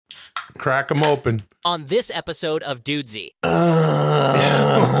Crack them open. On this episode of Dudesy. How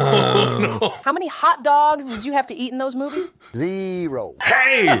many hot dogs did you have to eat in those movies? 0.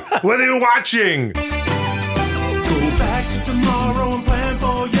 Hey, what are you watching? Go back to tomorrow and plan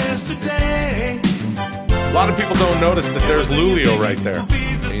for yesterday. A lot of people don't notice that there's Lulio right there.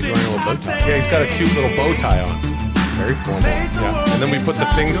 He's wearing a little bow tie. Yeah, he's got a cute little bow tie on. Very formal. Yeah, and then we put the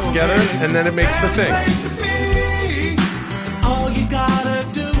things together, and then it makes the thing All you gotta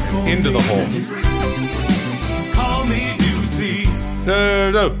do for into the hole. call me Dudesy.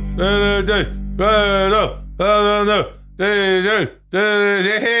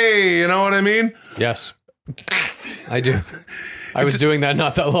 Hey, you know what I mean? Yes, I do. I was doing that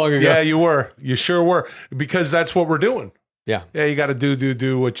not that long ago. Yeah, you were. You sure were. Because that's what we're doing. Yeah. Yeah, you got to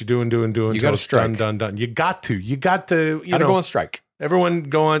do what you're doing until gotta it's strike. done. You got to, you How to go on strike. everyone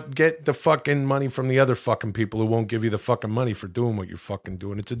go on, get the fucking money from the other fucking people who won't give you the fucking money for doing what you're fucking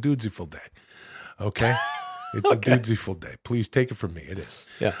doing. It's a dudesiful day. Okay? It's a dudesiful day. Please take it from me. It is.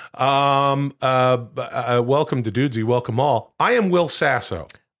 Yeah. Welcome to Dudesy. Welcome all. I am Will Sasso.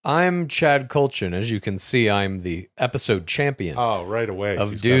 I'm Chad Kulchin. As you can see, I'm the episode champion Oh, right away.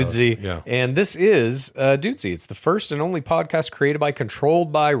 of He's got a- Dudesy. Yeah. And this is Dudesy. It's the first and only podcast created by,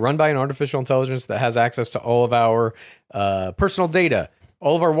 controlled by, run by an artificial intelligence that has access to all of our personal data,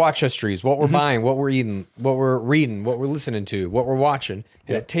 all of our watch histories, what we're buying, what we're eating, what we're reading, what we're listening to, what we're watching.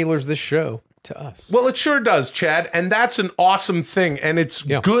 And it tailors this show to us. Well, it sure does, Chad. And that's an awesome thing. And it's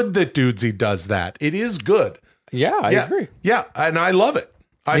Yeah. good that Dudesy does that. It is good. Yeah, I agree. Yeah, and I love it.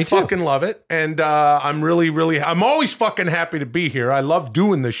 I Me too. fucking love it. And I'm really, I'm always fucking happy to be here. I love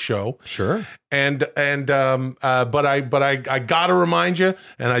doing this show. Sure. But I gotta remind you,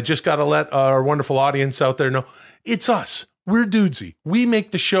 and I just gotta let our wonderful audience out there know, it's us. We're Dudesy. We make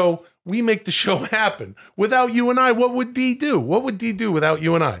the show. We make the show happen. Without you and I, what would D do? What would D do without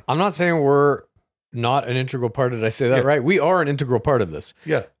you and I? I'm not saying we're not an integral part. Did I say that Yeah. right? We are an integral part of this.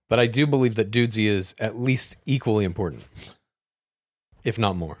 Yeah. But I do believe that Dudesy is at least equally important, if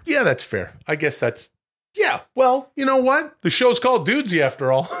not more. Yeah, that's fair. I guess that's, yeah. Well, you know what? The show's called Dudesy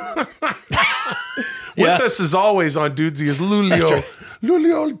after all. With Yeah. us as always on Dudesy is Lulio. That's right.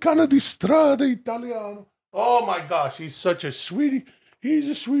 Lulio il cane di strada italiano. Oh my gosh, he's such a sweetie. He's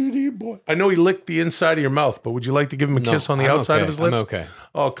a sweetie boy. I know he licked the inside of your mouth, but would you like to give him a No, kiss on the I'm outside okay. of his lips? I'm okay.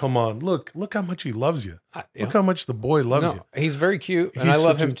 Oh, come on. Look how much he loves you. Yeah. Look how much the boy loves you. No, he's very cute, and He's I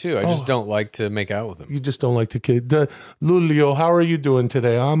love such him a- too. I just don't like to make out with him. You just don't like to kid. Lulio, how are you doing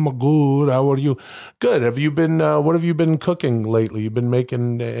today? I'm good. How are you? Good. Have you been, what have you been cooking lately? You been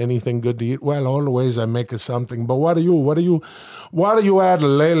making anything good to eat? Well, always I'm making something, but what are you at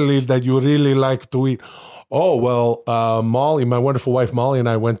lately that you really like to eat? Oh, well, Molly, my wonderful wife, Molly, and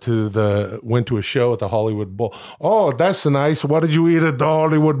I went to a show at the Hollywood Bowl. Oh, that's nice. What did you eat at the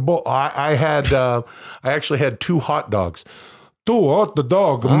Hollywood Bowl? I actually had 2 hot dogs. 2 hot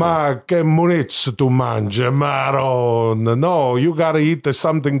dog, ma che munizzo tu mangi, Maron. No, you got to eat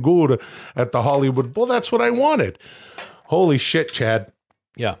something good at the Hollywood Bowl. That's what I wanted. Holy shit, Chad.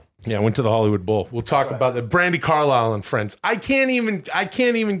 Yeah. Yeah, I went to the Hollywood Bowl. We'll talk about the Brandy Carlisle and friends. I can't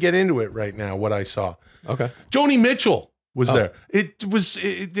even get into it right now, what I saw. Okay. Joni Mitchell was there.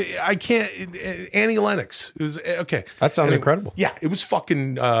 I can't, Annie Lennox. It was, okay. That sounds incredible. Yeah, it was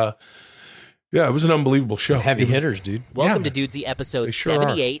fucking, it was an unbelievable show. Heavy It was- hitters, dude. Welcome Yeah, to Dudesy episode they sure are.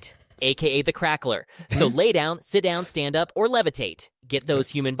 78, aka The Crackler. So lay down, sit down, stand up, or levitate. Get those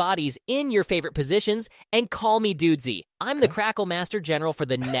human bodies in your favorite positions and call me Dudesy. I'm the Crackle Master General for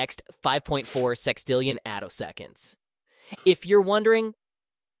the next 5.4 sextillion attoseconds. If you're wondering,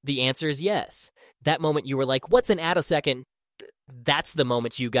 the answer is yes. That moment you were like, what's an attosecond? That's the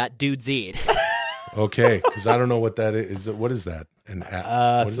moment you got Dudesied. Okay, because I don't know what that is. What is that? What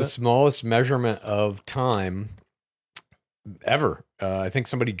It's is the that? smallest measurement of time ever. I think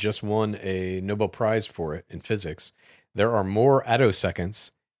somebody just won a Nobel Prize for it in physics. There are more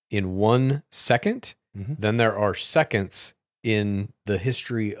attoseconds in 1 second than there are seconds in the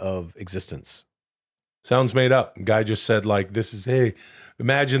history of existence. Sounds made up. Guy just said, like, this is, hey,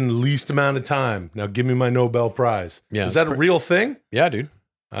 imagine the least amount of time. Now give me my Nobel Prize. Yeah, Is that a real thing? Yeah, dude.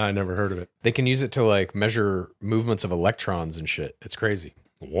 I never heard of it. They can use it to like measure movements of electrons and shit. It's crazy.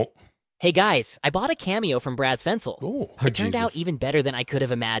 Hey guys, I bought a cameo from Braz Fensel. Oh, It turned out Jesus. even better than I could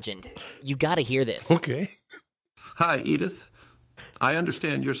have imagined. You gotta hear this. okay. Hi, Edith. I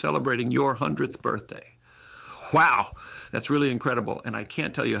understand you're celebrating your 100th birthday. Wow, that's really incredible, and I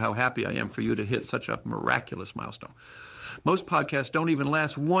can't tell you how happy I am for you to hit such a miraculous milestone. Most podcasts don't even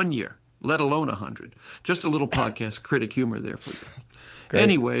last 1 year, let alone 100. Just a little podcast critic humor there for you.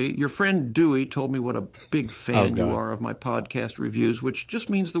 Anyway, your friend Dewey told me what a big fan you are of my podcast reviews, which just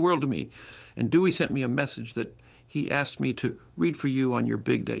means the world to me. And Dewey sent me a message that he asked me to read for you on your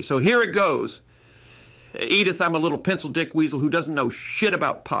big day. So here it goes. Edith, I'm a little pencil dick weasel who doesn't know shit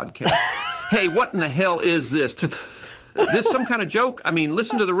about podcasts. Hey, what in the hell is this? This some kind of joke? I mean,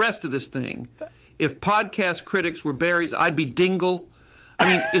 listen to the rest of this thing. If podcast critics were berries, I'd be Dingle.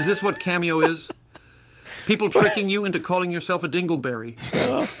 I mean, is this what Cameo is? People tricking you into calling yourself a dingleberry.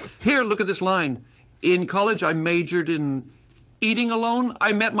 Here, look at this line. In college, I majored in eating alone.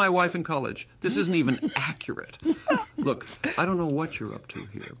 I met my wife in college. This isn't even accurate. Look, I don't know what you're up to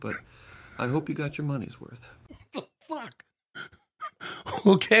here, but I hope you got your money's worth. What the fuck?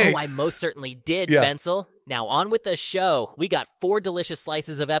 Okay. Oh, I most certainly did, Yeah. Bensel. Now on with the show. We got 4 delicious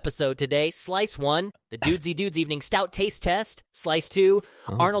slices of episode today. Slice 1, the Dudesy Dudes Evening Stout Taste Test. Slice 2,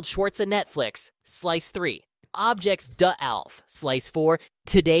 Arnold Schwarzenegger Netflix. Slice 3, Objects Duh Alf. Slice 4,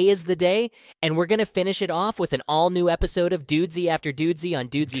 Today is the Day. And we're going to finish it off with an all-new episode of Dudesy After Dudesy on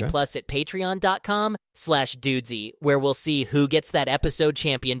Dudesy Plus at patreon.com/Dudesy, where we'll see who gets that episode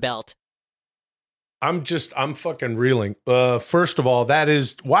champion belt. I'm fucking reeling. First of all, that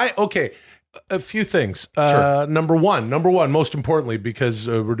is why. Okay, a few things. Number one, most importantly, because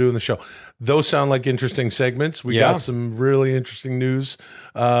we're doing the show, those sound like interesting segments. We got some really interesting news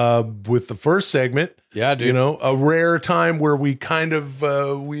with the first segment. Yeah, dude. You know, a rare time where we kind of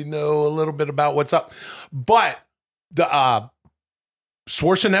we know a little bit about what's up, but the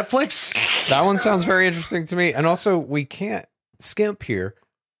Schwarzenegger Netflix. That one sounds very interesting to me. And also, we can't skimp here.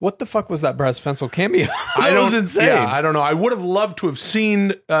 What the fuck was that Braz Fensel cameo? That was insane. Yeah, I don't know. I would have loved to have seen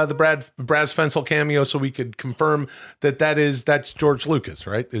the Braz Fensel cameo so we could confirm that's George Lucas,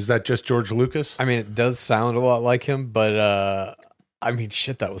 right? Is that just George Lucas? I mean, it does sound a lot like him, but I mean,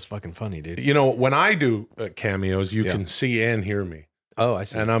 shit, that was fucking funny, dude. You know, when I do cameos, you can see and hear me. Oh, I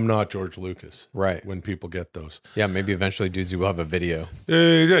see. And I'm not George Lucas. Right. When people get those. Yeah, maybe eventually, dudes, you will have a video.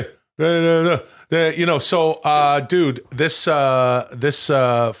 You know, so dude, this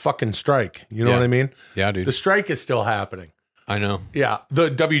fucking strike, you know what I mean? Yeah, dude. The strike is still happening. I know. Yeah, the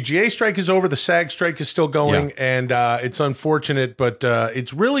WGA strike is over, the SAG strike is still going, and it's unfortunate, but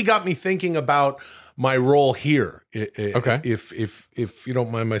it's really got me thinking about my role here. Okay. If you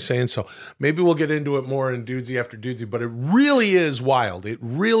don't mind my saying so. Maybe we'll get into it more in Dudesy After Dudesy, but it really is wild. It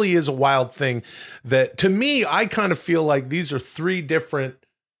really is a wild thing that, to me, I kind of feel like these are 3 different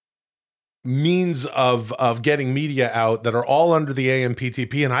means of getting media out that are all under the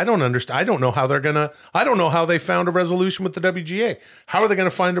AMPTP, and I don't understand. I don't know how they found a resolution with the WGA. How are they going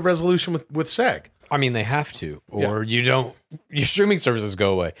to find a resolution with SAG? I mean, they have to, or you don't. Your streaming services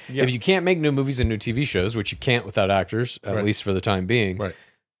go away. Yeah. If you can't make new movies and new TV shows, which you can't without actors, at least for the time being. Right.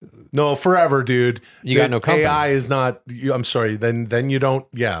 No, forever, dude. You got no company. AI is not. I'm sorry. Then you don't.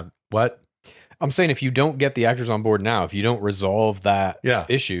 Yeah. What? I'm saying if you don't get the actors on board now, if you don't resolve that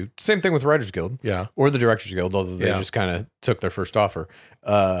issue, same thing with Writers Guild, or the Directors Guild, although they just kind of took their first offer.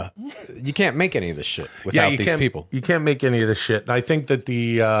 You can't make any of this shit without these people. You can't make any of this shit. And I think that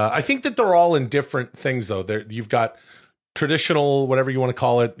they're all in different things, though. You've got traditional, whatever you want to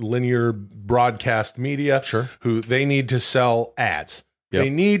call it, linear broadcast media, who they need to sell ads. Yep.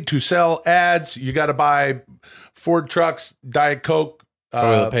 They need to sell ads. You got to buy Ford trucks, Diet Coke,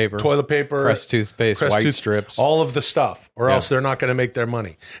 toilet paper, Crest toothpaste, white strips, all of the stuff, or else they're not going to make their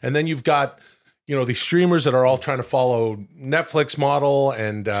money. And then you've got, you know, these streamers that are all trying to follow Netflix model,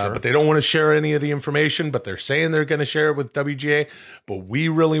 and but they don't want to share any of the information, but they're saying they're going to share it with WGA. But we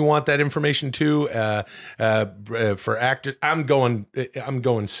really want that information too. For actors, I'm going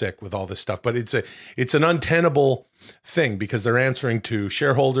sick with all this stuff. But it's an untenable thing because they're answering to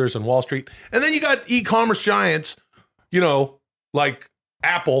shareholders and Wall Street, and then you got e-commerce giants, you know, like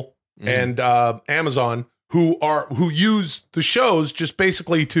Apple and Amazon, who use the shows just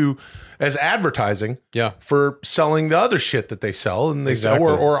basically as advertising for selling the other shit that they sell, and they sell,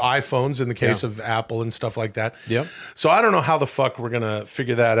 or iPhones in the case of Apple and stuff like that. Yep. So I don't know how the fuck we're gonna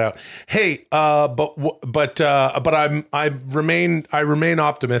figure that out. Hey, but I remain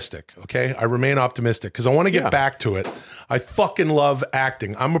optimistic. Okay, I remain optimistic because I want to get back to it. I fucking love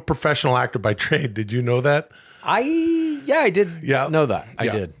acting. I'm a professional actor by trade. Did you know that? I did know that. I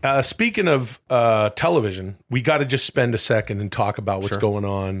did. Speaking of television, we got to just spend a second and talk about what's going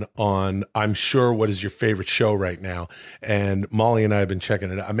on I'm sure what is your favorite show right now. And Molly and I have been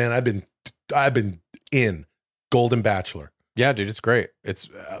checking it out. Man, I've been in Golden Bachelor. Yeah, dude, it's great. It's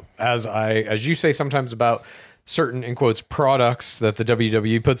as you say sometimes about certain, in quotes, products that the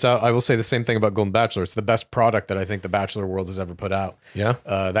WWE puts out. I will say the same thing about Golden Bachelor. It's the best product that I think the Bachelor world has ever put out. Yeah.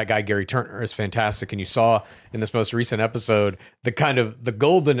 That guy, Gary Turner, is fantastic. And you saw in this most recent episode, the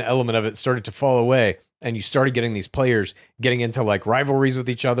golden element of it started to fall away. And you started getting these players getting into like rivalries with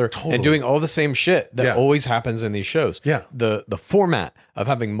each other and doing all the same shit that always happens in these shows. Yeah. The format of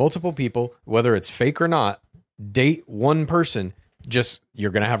having multiple people, whether it's fake or not, date one person, just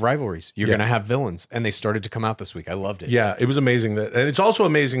you're going to have rivalries. You're going to have villains. And they started to come out this week. I loved it. Yeah, it was amazing. And it's also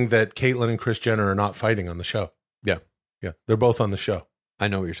amazing that Caitlyn and Kris Jenner are not fighting on the show. Yeah. Yeah, they're both on the show. I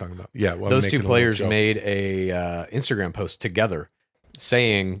know what you're talking about. Yeah. Well, those two players made a Instagram post together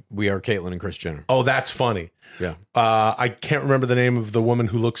saying we are Caitlyn and Kris Jenner. Oh, that's funny. Yeah. I can't remember the name of the woman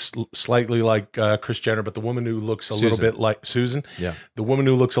who looks slightly like Kris Jenner, but the woman who looks a little bit like Susan. Yeah. The woman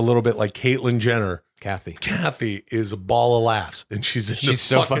who looks a little bit like Caitlyn Jenner. Kathy is a ball of laughs, and she's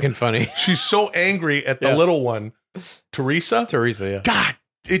so fucking funny. She's so angry at the little one, Teresa. Yeah. God,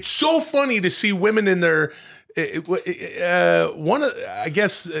 it's so funny to see women in their one of, I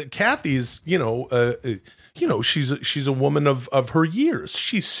guess, Kathy's, she's a woman of her years.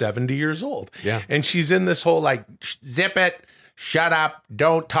 She's 70 years old. Yeah. And she's in this whole like, zip it, shut up,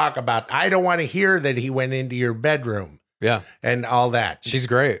 don't talk about, I don't want to hear that he went into your bedroom. Yeah. And all that. She's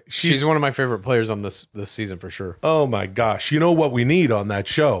great. She's one of my favorite players on this season for sure. Oh my gosh. You know what we need on that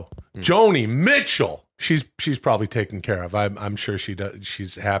show? Joni Mitchell. She's probably taken care of. I'm sure she does.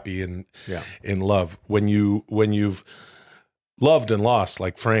 She's happy and in love. When you've loved and lost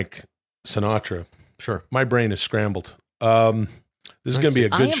like Frank Sinatra. Sure. My brain is scrambled. This is going to be a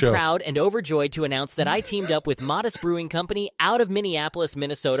good show. I am proud and overjoyed to announce that I teamed up with Modest Brewing Company out of Minneapolis,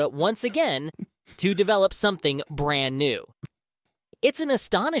 Minnesota, once again to develop something brand new. It's an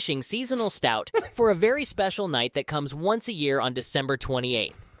astonishing seasonal stout for a very special night that comes once a year on December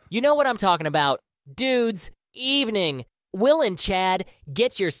 28th. You know what I'm talking about. Dudes, evening. Will and Chad,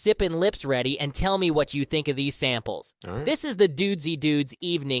 get your sippin' lips ready and tell me what you think of these samples. Right. This is the Dudesy Dudes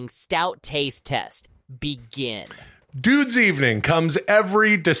Evening Stout Taste Test. Begin. Dudes Evening comes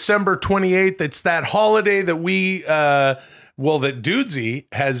every December 28th. It's that holiday that that Dudesy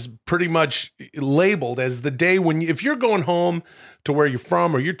has pretty much labeled as the day when, if you're going home to where you're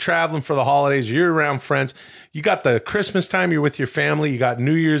from or you're traveling for the holidays, you're around friends, you got the Christmas time, you're with your family, you got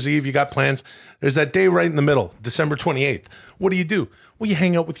New Year's Eve, you got plans. There's that day right in the middle, December 28th. What do? Well, you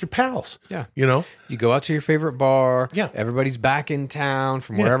hang out with your pals. Yeah. You go out to your favorite bar. Yeah. Everybody's back in town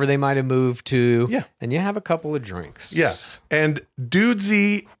from wherever they might have moved to. Yeah. And you have a couple of drinks. Yeah. And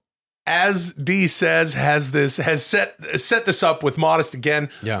Dudesy, as D says, has set this up with Modest again.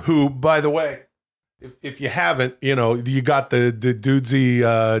 Yeah. Who, by the way, if you haven't, you got the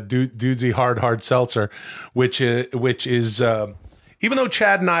Dudesy hard seltzer, which is even though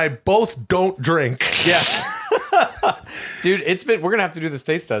Chad and I both don't drink. Yeah. Dude, we're going to have to do this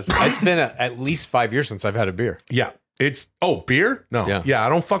taste test. It's been at least 5 years since I've had a beer. Yeah. Beer? No. Yeah, I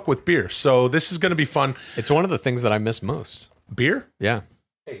don't fuck with beer. So this is going to be fun. It's one of the things that I miss most. Beer? Yeah.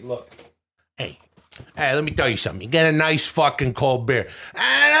 Hey, look. Hey, let me tell you something. You get a nice fucking cold beer. And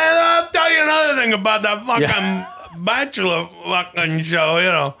I'll tell you another thing about that fucking Bachelor fucking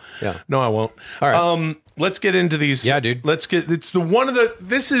show, Yeah. No, I won't. All right. Let's get into these. Yeah, dude.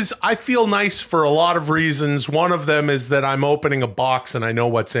 I feel nice for a lot of reasons. One of them is that I'm opening a box and I know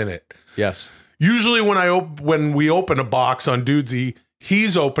what's in it. Yes. Usually when we open a box on Dudesy,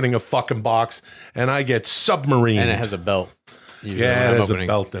 he's opening a fucking box and I get submarine. And it has a belt. Usually it has a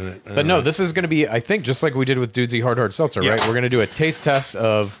belt in it. But no, this is going to be, I think, just like we did with Dudesy Hard Seltzer, right? We're going to do a taste test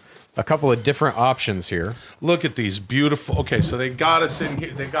of a couple of different options here. Look at these beautiful. Okay, so they got us in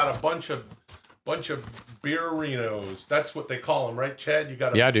here. They got a bunch of beerinos. That's what they call them, right, Chad? You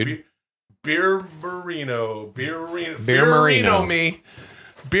got a beer merino. Beer merino me.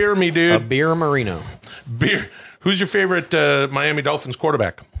 Beer me, dude. A beer merino. Beer. Who's your favorite Miami Dolphins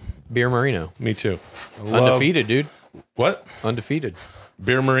quarterback? Beer merino. Me too. Undefeated, dude. What? Undefeated.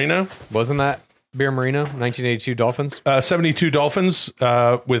 Beer merino? Wasn't that Beer merino? 1982 Dolphins? 72 Dolphins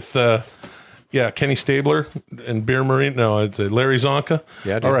with Kenny Stabler and Beer merino. No, it's Larry Zonka.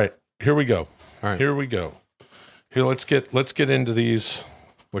 Yeah, dude. All right. Here we go. All right. Here we go. Here, let's get into these.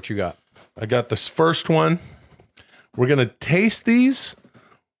 What you got? I got this first one. We're gonna taste these.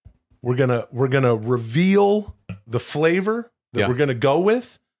 We're gonna reveal the flavor that we're gonna go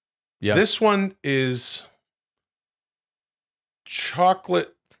with. Yes. This one is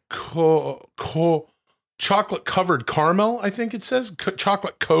chocolate chocolate covered caramel. I think it says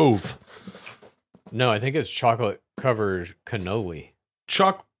Chocolate Cove. No, I think it's chocolate covered cannoli.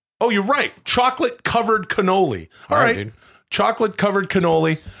 Oh, you're right. Chocolate covered cannoli. All right. Dude. Chocolate covered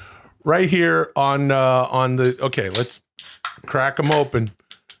cannoli. right here on the. Okay, let's crack them open,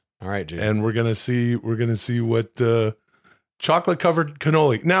 All right, dude. and we're gonna see what chocolate covered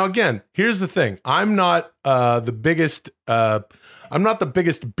cannoli. Now, again, here's the thing: I'm not the biggest. I'm not the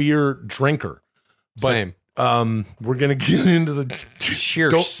biggest beer drinker, but Same. we're gonna get into the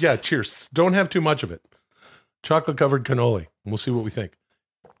Cheers. cheers. Don't have too much of it. Chocolate covered cannoli. We'll see what we think.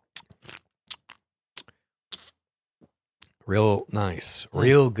 Real nice.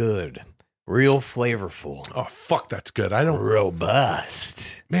 Real good. Real flavorful. Oh fuck, that's good. I don't,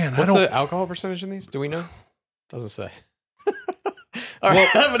 Robust. man. What's I don't. the alcohol percentage in these? Do we know? Doesn't say. All right,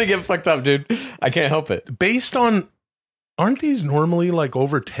 I'm going to get fucked up, dude. I can't help it. Based on, aren't these normally like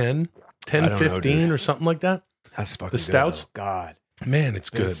over 10, I don't know, 15 dude. or something like that? That's fucking The stouts? good, though. God. Man,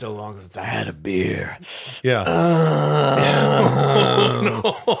 it's Been good. so long since I had a beer. Yeah. Oh,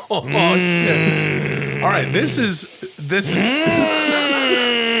 shit. All right, this is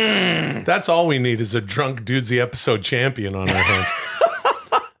that's all we need is a drunk dudesy episode champion on our hands.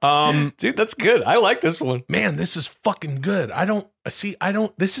 Dude, that's good. I like this one. Man, this is fucking good.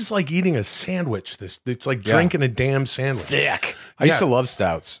 This is like eating a sandwich. It's like drinking a damn sandwich. Thick. I used to love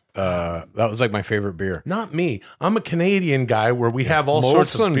stouts. That was like my favorite beer. Not me. I'm a Canadian guy where we have all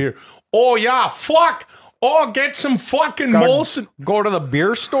sorts of Molson. beer. Oh yeah, fuck. Oh, get some fucking Molson. Go to the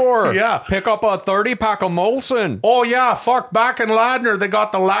beer store. Yeah. Pick up a 30-pack of Molson. Oh yeah, fuck. Back in Ladner, they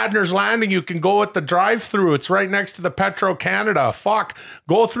got the Ladner's Landing. You can go at the drive-through. It's right next to the Petro Canada. Fuck.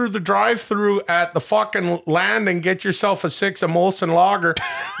 Go through the drive-through at the fucking landing. Get yourself a 6 of Molson Lager.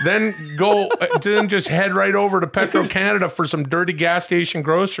 Then then just head right over to Petro Canada for some dirty gas station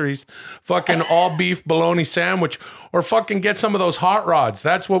groceries. Fucking all beef bologna sandwich, or fucking get some of those hot rods.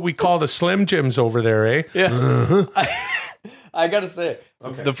 That's what we call the Slim Jims over there, eh? Yeah. I gotta say,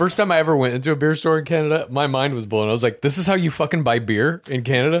 the first time I ever went into a beer store in Canada, my mind was blown. I was like, this is how you fucking buy beer in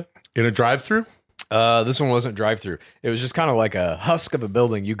Canada? In a drive-through? This one wasn't drive-through. It was just kind of like a husk of a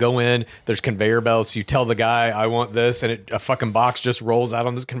building. You go in, there's conveyor belts. You tell the guy, I want this, and a fucking box just rolls out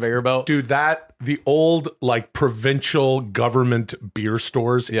on this conveyor belt. Dude, the old like provincial government beer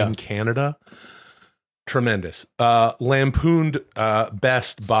stores in Canada, tremendous. Lampooned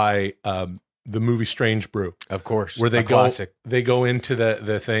best by the movie Strange Brew, Of course. where they classic. go into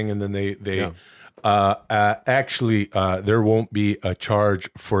the thing, and then they actually there won't be a charge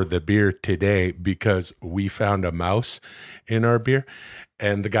for the beer today because we found a mouse in our beer,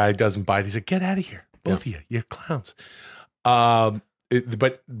 and the guy doesn't bite. He said, "Get out of here, both of you! You're clowns." But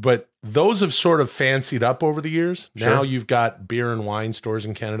those have sort of fancied up over the years. Sure. Now you've got beer and wine stores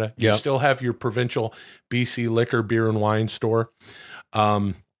in Canada. You Yep. still have your provincial BC liquor beer and wine store.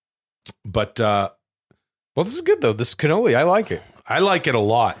 But Well, this is good, though. This cannoli, I like it. I like it a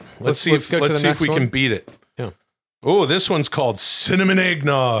lot. Let's Let's go to the see if next we one. can beat it. Yeah. Oh, this one's called cinnamon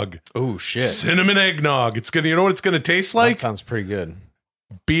eggnog. Oh, shit. Cinnamon eggnog. It's gonna. You know what it's gonna taste That like? sounds pretty good.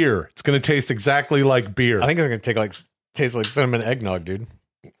 Beer. It's gonna taste exactly like beer. I think it's going to taste like cinnamon eggnog, dude.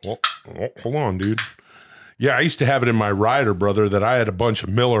 Hold on, dude. Yeah, I used to have it in my rider, brother, that I had a bunch of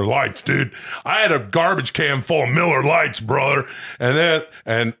Miller Lights, dude. I had a garbage can full of Miller Lights, brother.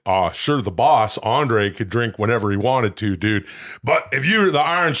 And sure, the boss, Andre, could drink whenever he wanted to, dude. But if you were the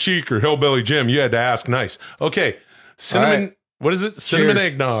Iron Sheik or Hillbilly Jim, you had to ask nice. Okay, cinnamon, All right. what is it? Cinnamon Cheers.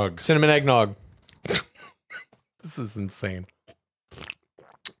 eggnog. Cinnamon eggnog. This is insane.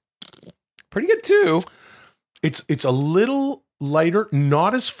 Pretty good, too. It's a little lighter,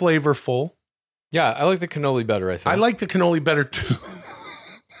 not as flavorful. Yeah, I like the cannoli better, I think. I like the cannoli better, too.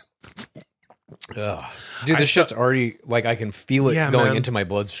 Ugh. Dude, this shit's already, like, I can feel it going man. into my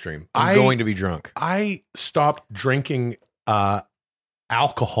bloodstream. I'm going to be drunk. I stopped drinking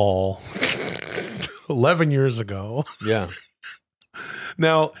alcohol 11 years ago. Yeah.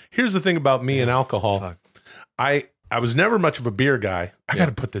 Now, here's the thing about me and alcohol. Fuck. I was never much of a beer guy. I got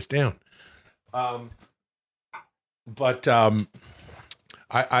to put this down. But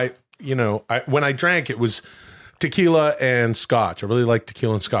when I drank, it was tequila and scotch. I really like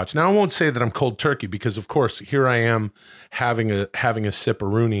tequila and scotch. Now, I won't say that I'm cold turkey because, of course, here I am having a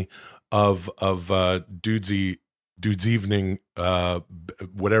sipperoonie of Dude's Evening,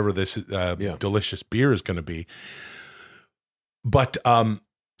 whatever this delicious beer is going to be. But You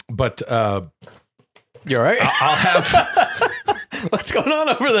all right? I'll have. What's going on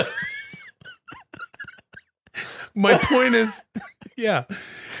over there? My point is, yeah,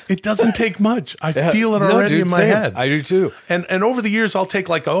 it doesn't take much. I feel it No, already dude, in my same. head. I do too. And over the years, I'll take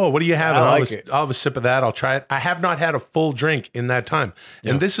like, oh, what do you have? I And like it. I'll have a sip of that. I'll try it. I have not had a full drink in that time.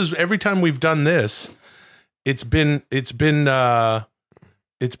 And this is every time we've done this, it's been another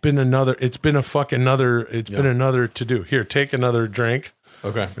to do. Here, take another drink.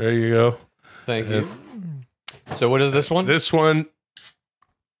 Okay. There you go. Thank you. So what is this one? This one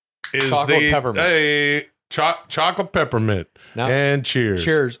is Chocolate peppermint. Hey, chocolate peppermint. Now- And cheers.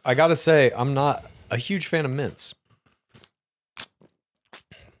 Cheers. I got to say, I'm not a huge fan of mints.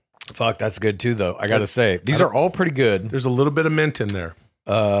 Fuck, that's good too, though. I got to say, these are all pretty good. There's a little bit of mint in there.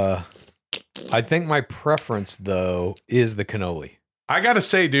 I think my preference, though, is the cannoli. I got to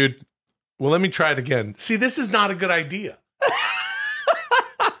say, dude, well, let me try it again. See, this is not a good idea.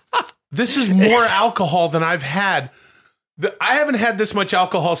 This is more alcohol than I've had. I haven't had this much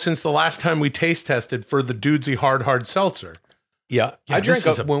alcohol since the last time we taste tested for the Dudesy Hard Seltzer. Yeah, Yeah, I drank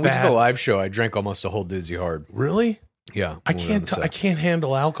this is when we did bad- the live show. I drank almost a whole Doozy Hard. Really? Yeah, I when we were on the can't. I set. can't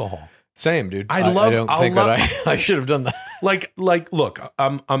handle alcohol. Same, dude. I I love- don't I think love- that I should have done that. Like, look,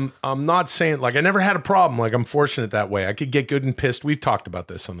 I'm not saying like I never had a problem. Like I'm fortunate that way. I could get good and pissed. We've talked about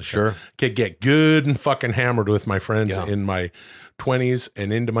this on the show. Sure. Could get good and fucking hammered with my friends Yeah. in my 20s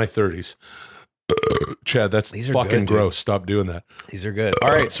and into my 30s. Chad, that's These are fucking good, dude. gross. Stop doing that. These are good. All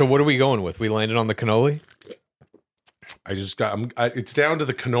right, so what are we going with? We landed on the cannoli. I just got. It's down to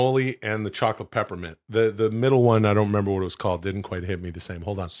the cannoli and the chocolate peppermint. The middle one, I don't remember what it was called. Didn't quite hit me the same.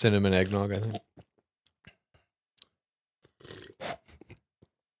 Hold on. Cinnamon eggnog, I think.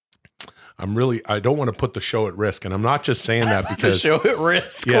 I don't want to put the show at risk, and I'm not just saying that To because. show it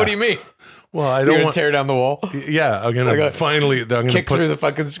risk. Yeah. What do you mean? Well, I You're don't gonna want. tear down the wall, Yeah, I'm gonna Like a- finally. I'm gonna kick put through the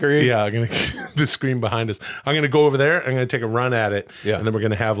fucking screen. Yeah, I'm gonna the screen behind us. I'm gonna go over there. I'm gonna take a run at it. Yeah. and then we're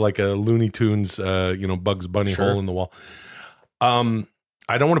gonna have like a Looney Tunes, Bugs Bunny Sure. hole in the wall.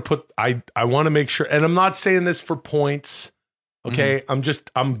 I don't want to put. I want to make sure, and I'm not saying this for points. Okay, I'm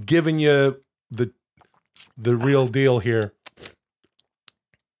giving you the real deal here.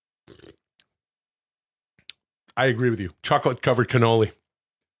 I agree with you. Chocolate covered cannoli.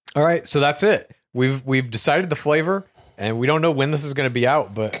 All right, so that's it. We've decided the flavor, and we don't know when this is going to be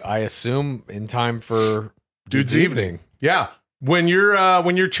out, but I assume in time for Dude's evening. Yeah. When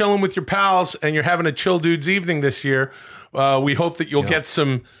you're chilling with your pals and you're having a chill dude's evening this year, we hope that you'll get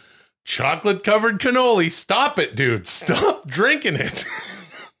some chocolate covered cannoli. Stop it, dude. Stop drinking it.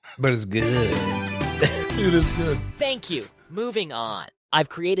 But it's good. It is good. Thank you. Moving on. I've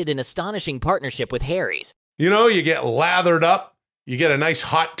created an astonishing partnership with Harry's. You know, you get lathered up, you get a nice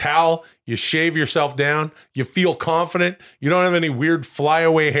hot towel, you shave yourself down, you feel confident, you don't have any weird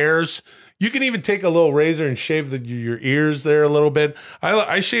flyaway hairs. You can even take a little razor and shave your ears there a little bit.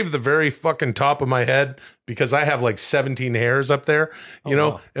 I shave the very fucking top of my head because I have like 17 hairs up there, you know?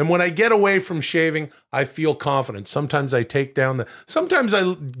 wow. And when I get away from shaving, I feel confident. Sometimes I take down sometimes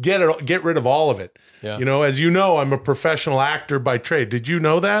I get rid of all of it. Yeah. You know, as you know, I'm a professional actor by trade. Did you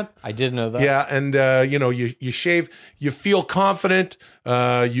know that? I did know that. Yeah, and you shave, you feel confident,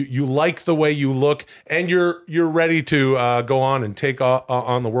 you like the way you look, and you're ready to go on and take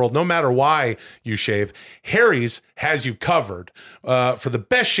on the world. No matter why you shave, Harry's has you covered for the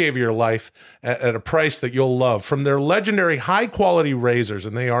best shave of your life at a price that you'll love. From their legendary high quality razors,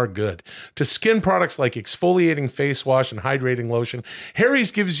 and they are good, to skin products like exfoliating face wash and hydrating lotion,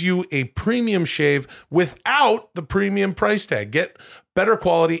 Harry's gives you a premium shave without the premium price tag. Get better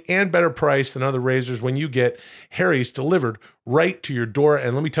quality and better price than other razors when you get Harry's delivered right to your door.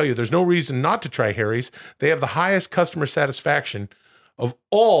 And let me tell you, there's no reason not to try Harry's. They have the highest customer satisfaction of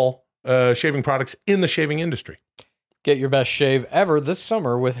all shaving products in the shaving industry. Get your best shave ever this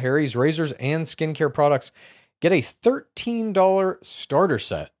summer with Harry's razors and skincare products. Get a $13 starter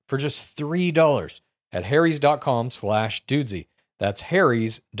set for just $3 at harrys.com/dudesy. That's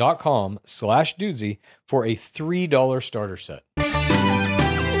harrys.com/dudesy for a $3 starter set.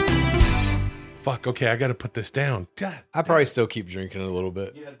 Fuck, okay, I got to put this down. God, I probably still keep drinking it a little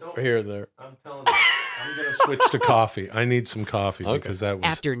bit. Here and there. I'm telling you, I'm going to switch to coffee. I need some coffee because that was...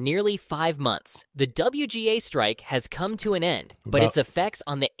 After nearly 5 months, the WGA strike has come to an end, but its effects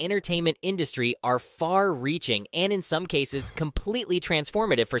on the entertainment industry are far-reaching and in some cases completely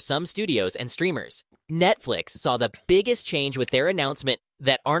transformative for some studios and streamers. Netflix saw the biggest change with their announcement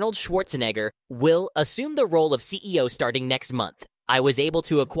that Arnold Schwarzenegger will assume the role of CEO starting next month. I was able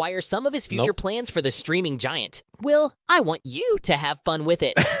to acquire some of his future plans for the streaming giant. Will, I want you to have fun with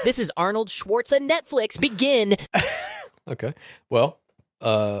it. This is Arnold Schwartz at Netflix. Begin. Okay. Well,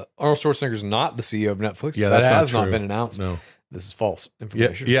 Arnold Schwarzenegger's not the CEO of Netflix. Yeah, that that's not has not true. been announced. No. This is false Yeah,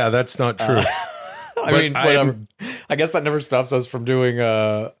 information. yeah, that's not true. I mean, whatever. I guess that never stops us from doing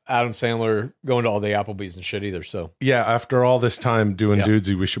Adam Sandler going to all the Applebee's and shit either. So Yeah, after all this time doing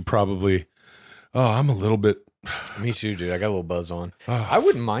Dudesy, we should probably... Oh, I'm a little bit... me too, dude. I got a little buzz on. I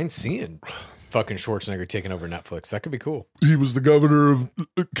wouldn't mind seeing fucking Schwarzenegger taking over Netflix. That could be cool. He was the governor of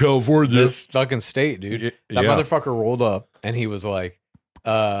California. This fucking state, dude. That Yeah. motherfucker rolled up and he was like,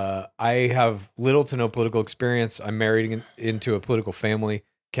 I have little to no political experience. I'm married into a political family.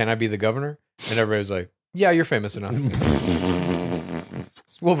 Can I be the governor? And everybody's like, yeah, you're famous enough.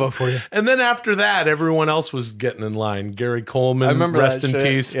 We'll vote for you. And then after that, everyone else was getting in line. Gary Coleman, I remember rest that in shit.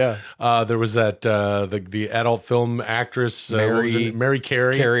 peace. Yeah. There was that the adult film actress Mary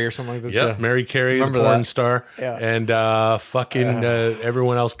Carey. Carey or something like this. Yep, Yeah. Mary Carey, the Remember porn that. star. Yeah. And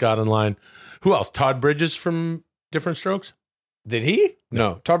everyone else got in line. Who else? Todd Bridges from Different Strokes? Did he?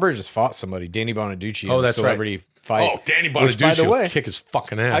 No. Todd Bridges fought somebody. Danny Bonaducci. Oh, in a that's right. celebrity fight. Oh, Danny Which, by the Bonaducci way, will kick his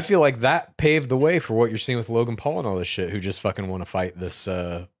fucking ass. I feel like that paved the way for what you're seeing with Logan Paul and all this shit, who just fucking want to fight this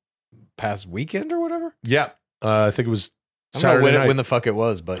past weekend or whatever. Yeah. I think it was I don't Saturday know night. when the fuck it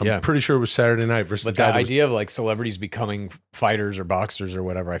was, but I'm yeah. pretty sure it was Saturday night versus But the guy the that was- idea of like celebrities becoming fighters or boxers or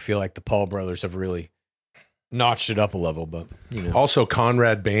whatever, I feel like the Paul brothers have really notched it up a level. But you know, Also,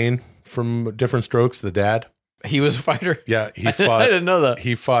 Conrad Bain from Different Strokes, the dad. he was a fighter. Yeah, he I fought. didn't know that.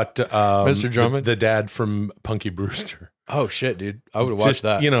 He fought Mr. Drummond? the dad from Punky Brewster. Oh shit, dude! I would have watched Just,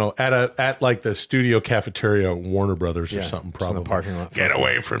 that. you know, at like the studio cafeteria, at Warner Brothers or Yeah, something. just in Probably the parking lot. Get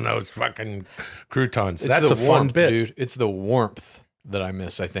away from those fucking croutons. It's That's the a fun warmth, bit. dude. It's the warmth that I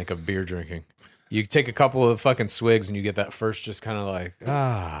miss. I think of beer drinking. You take a couple of fucking swigs and you get that first, just kind of like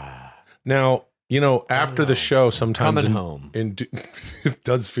Now, you know, after the show, sometimes Coming home. it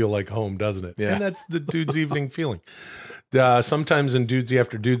does feel like home, doesn't it? Yeah. And that's the Dude's Evening feeling. Sometimes in Dudesy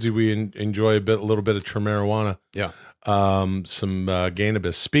After Dudesy, we enjoy a little bit of marijuana. yeah. Some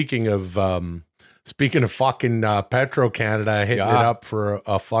Ganabis. Speaking of fucking Petro Canada hitting it Yeah. up for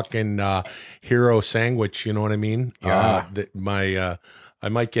a fucking hero sandwich, you know what I mean? Yeah. I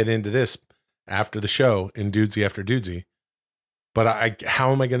might get into this after the show in Dudesy After Dudesy, but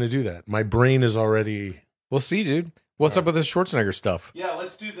how am I going to do that? My brain is already. We'll see, dude. What's up with this Schwarzenegger stuff? Yeah,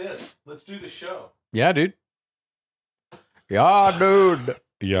 let's do this. Let's do the show. Yeah, dude. Yeah, dude.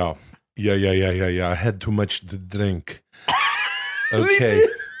 Yeah. I had too much to drink. Me Okay.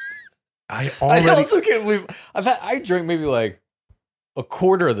 too. I I already. also can't believe I drank maybe like a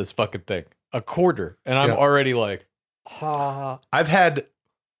quarter of this fucking thing. A quarter. And I'm Yeah. already like, I've had.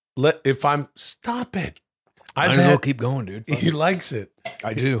 Stop it. might as well keep going, dude. He likes it.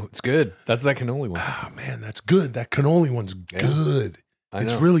 I do. It's good. That's that cannoli one. Oh man, that's good. That cannoli one's good. I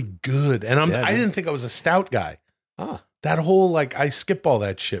It's know. really good. And Yeah, I dude. didn't think I was a stout guy. Ah. That whole like I skip all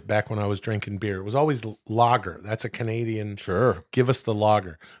that shit back when I was drinking beer. It was always lager. That's a Canadian. Sure. Give us the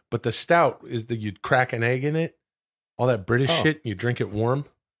lager. But the stout is that you'd crack an egg in it. All that British Oh. shit. You drink it warm.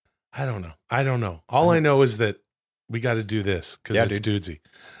 I don't know. All I know is that we got to do this because Yeah, it's dude. Dudesy.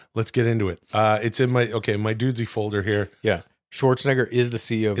 Let's get into it. It's in my Dudesy folder here. Yeah. Schwarzenegger is the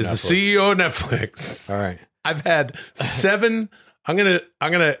CEO of Is Netflix. the CEO of Netflix. All right. I've had 7. I'm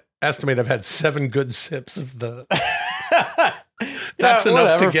gonna estimate I've had 7 good sips of the. That's Yeah,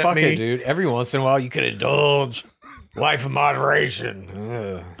 enough whatever, to get fuck me. it, dude. Every once in a while, you could indulge. Life of moderation.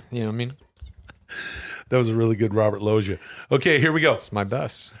 You know what I mean? That was a really good Robert Loggia. Okay, here we go. It's my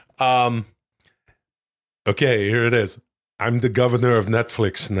best. Okay, here it is. I'm the governor of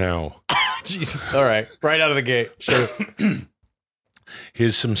Netflix now. Jesus. All right. Right out of the gate. Sure.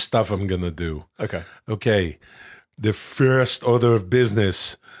 Here's some stuff I'm gonna do. Okay. Okay, the first order of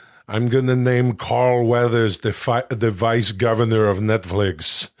business. I'm gonna name Carl Weathers the vice governor of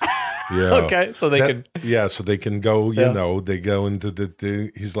Netflix. Yeah. Okay. So they can. Yeah, so they can go, Yeah. they go into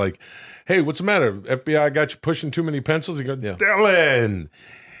the he's like, hey, what's the matter? FBI got you pushing too many pencils? He goes, Yeah. Dylan,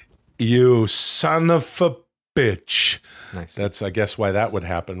 you son of a bitch. Nice. That's, I guess, why that would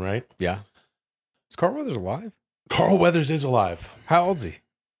happen, right? Yeah. Is Carl Weathers alive? Carl Weathers is alive. How old's he?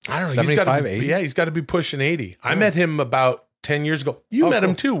 I don't know. 75, 80? Yeah, he's got to be pushing 80. I met him about 10 years ago. You Oh, met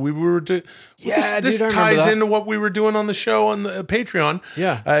him cool. too. We were Yeah, this dude, I remember ties that. into what we were doing on the show on the Patreon.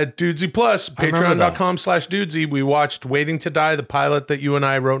 Yeah. Dudesy Plus, I remember that. patreon.com/Dudesy. We watched Waiting to Die, the pilot that you and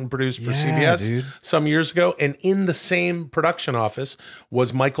I wrote and produced for Yeah, CBS dude. some years ago. And in the same production office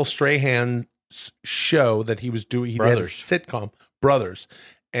was Michael Strahan's show that he was doing. He had a Brothers. sitcom, Brothers.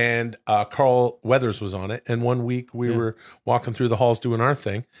 And Carl Weathers was on it. And one week we were walking through the halls doing our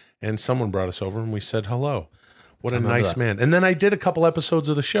thing, and someone brought us over and we said hello. What a remember nice that. man. And then I did a couple episodes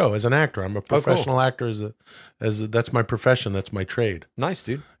of the show as an actor. I'm a professional actor that's my profession. That's my trade. Nice,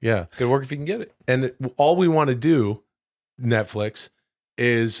 dude. Yeah. Good work if you can get it. And all we want to do, Netflix,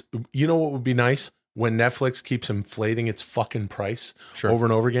 is, you know what would be nice? When Netflix keeps inflating its fucking price over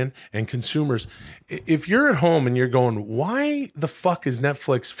and over again, and consumers, if you're at home and you're going, why the fuck is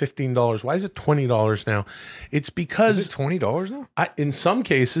Netflix $15? Why is it $20 now? It's because Is it $20 now? in some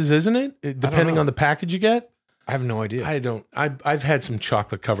cases, isn't it? Depending know. on the package you get. I have no idea. I've had some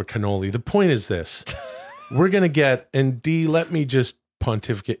chocolate covered cannoli. The point is this: we're gonna get, and D, let me just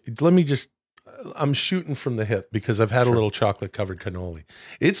pontificate. I'm shooting from the hip because I've had a little chocolate covered cannoli.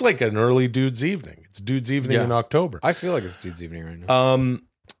 It's like an early dude's evening. It's dude's evening in October. I feel like it's dude's evening right now.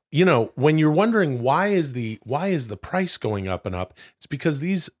 You know, when you're wondering why is the price going up and up, it's because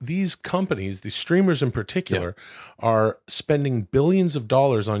these companies, these streamers in particular, are spending billions of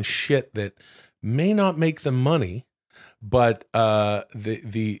dollars on shit that may not make them money, but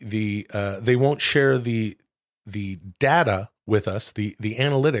they won't share the data with us, the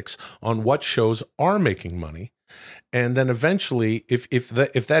analytics on what shows are making money. And then eventually, if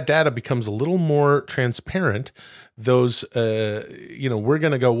that data becomes a little more transparent, those we're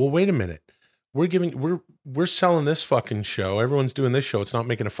going to go, well, wait a minute, we're selling this fucking show, everyone's doing this show, it's not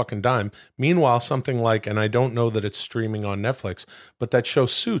making a fucking dime. Meanwhile, something like, and I don't know that it's streaming on Netflix, but that show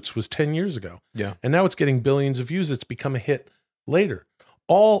Suits was 10 years ago, and now it's getting billions of views. It's become a hit later.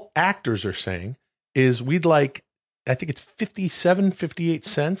 All actors are saying is we'd like, I think it's 58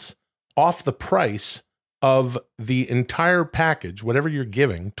 cents off the price of the entire package, whatever you're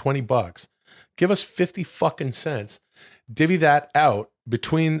giving, $20, give us 50 fucking cents, divvy that out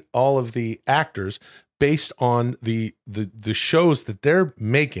between all of the actors based on the shows that they're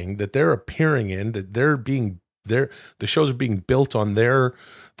making, that they're appearing in, that the shows are being built on their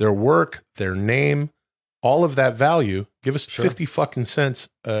work, their name, all of that value. Give us 50 fucking cents,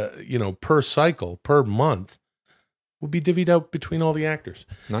 per cycle, per month. Will be divvied out between all the actors.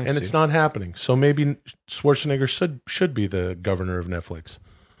 Nice, and it's not happening. So maybe Schwarzenegger should be the governor of Netflix.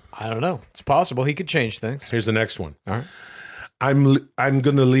 I don't know. It's possible. He could change things. Here's the next one. All right. I'm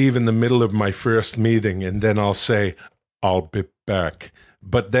going to leave in the middle of my first meeting, and then I'll say, I'll be back.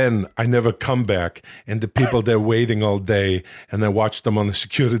 But then I never come back, and the people, they're waiting all day, and I watch them on the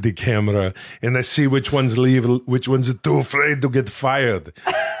security camera, and I see which ones leave, which ones are too afraid to get fired.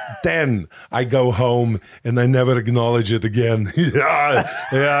 Then I go home, and I never acknowledge it again. Yeah.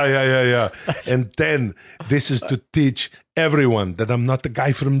 And then this is to teach everyone that I'm not the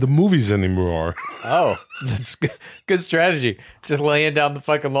guy from the movies anymore. Oh, that's good strategy. Just laying down the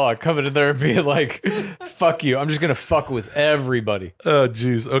fucking law, coming in there and being like, fuck you. I'm just going to fuck with everybody. Oh,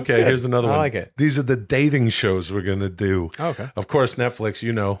 geez. Okay, here's another one. I like it. These are the dating shows we're going to do. Oh, okay. Of course,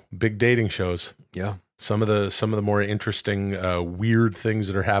 Netflix, big dating shows. Yeah. Some of the more interesting, weird things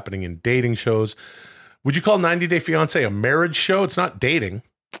that are happening in dating shows. Would you call 90 Day Fiancé a marriage show? It's not dating.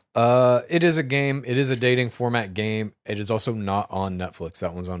 It is a game. It is a dating format game. It is also not on Netflix.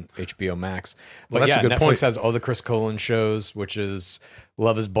 That one's on HBO Max. But that's a good Netflix point. has all the Chris Colin shows, which is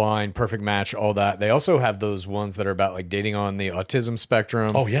Love is Blind, Perfect Match, all that. They also have those ones that are about like dating on the autism spectrum.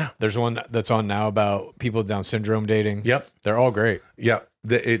 Oh, yeah. There's one that's on now about people with Down syndrome dating. Yep. They're all great. Yeah.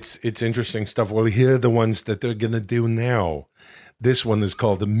 It's interesting stuff. Well, here are the ones that they're going to do now. This one is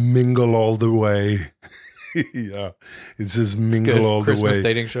called Mingle All the Way. Yeah, it says Mingle All the Way. Christmas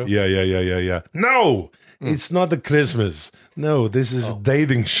dating show? Yeah. No, it's not the Christmas. No, this is a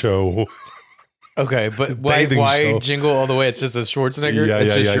dating show. Okay, but why show. Jingle All the Way? It's just a Schwarzenegger?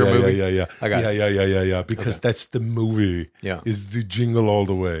 It's just your movie? Yeah. I got it. Yeah. Because that's the movie. Yeah. Is the Jingle All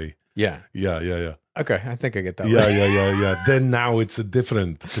the Way. Yeah. Yeah. Okay, I think I get that. Yeah. Then now it's a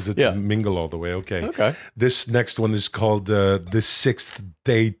different, because it's Mingle All the Way. Okay. This next one is called The Sixth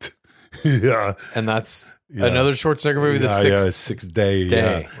Date. Yeah. And that's another Schwarzenegger movie, The Sixth Day.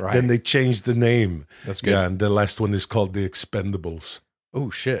 Yeah. Right. Then they changed the name. That's good. Yeah, and the last one is called The Expendables. Oh,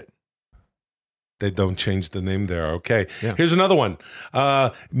 shit. They don't change the name there. Okay. Yeah. Here's another one.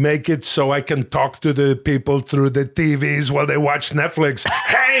 Make it so I can talk to the people through the TVs while they watch Netflix.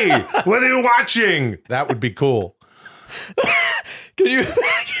 Hey, what are you watching? That would be cool. Can you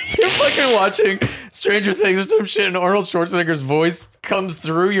imagine you're fucking watching Stranger Things or some shit and Arnold Schwarzenegger's voice comes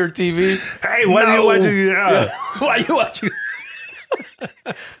through your TV? Hey, what are you watching? Yeah. Why are you watching?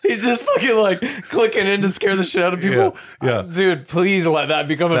 He's just fucking like clicking in to scare the shit out of people. Yeah. Dude, please let that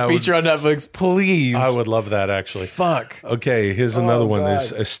become a feature on Netflix. Please. I would love that, actually. Fuck. Okay, here's another one. God.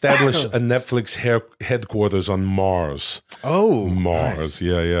 Is establish a Netflix headquarters on Mars. Oh, Mars. Nice.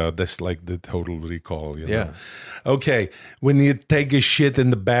 Yeah. That's like the Total Recall. You know? Yeah. Okay, when you take a shit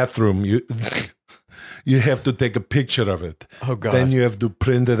in the bathroom, you have to take a picture of it. Oh, God. Then you have to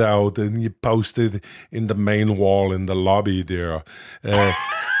print it out and you post it in the main wall in the lobby there.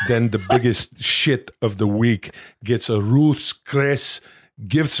 Then the biggest shit of the week gets a Ruth's Chris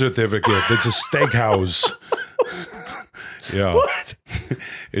gift certificate. It's a steakhouse. Yeah. What?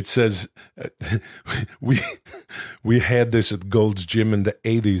 It says, we had this at Gold's Gym in the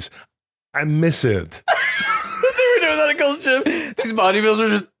 80s. I miss it. They were doing that at Gold's Gym. These bodybuilders are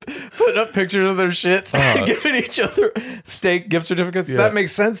just putting up pictures of their shits, giving each other steak gift certificates. Yeah. That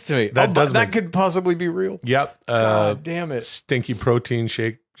makes sense to me. That could possibly be real. Yep. God damn it. Stinky protein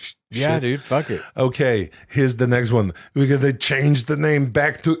shake. Yeah, shit. dude. Fuck it. Okay, here's the next one. We're going to change the name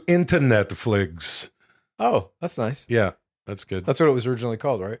back to Internetflix. Oh, that's nice. Yeah, that's good. That's what it was originally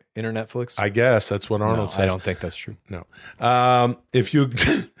called, right? Internetflix? I guess that's what Arnold says. I don't think that's true. No. If you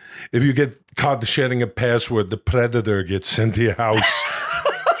if you get caught sharing a password, the predator gets sent to your house.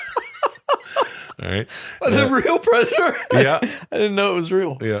 All right. The real predator? Yeah. I didn't know it was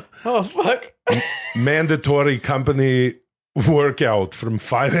real. Yeah. Oh, fuck. Mandatory company workout from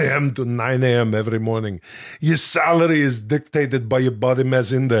 5 a.m. to 9 a.m. every morning. Your salary is dictated by your body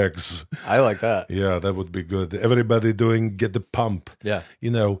mass index. I like that. Yeah, that would be good. Everybody doing get the pump. Yeah.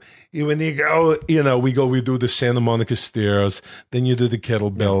 You know, when you go, we do the Santa Monica stairs, then you do the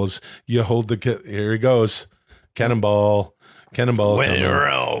kettlebells. You hold the here he goes. Cannonball. When in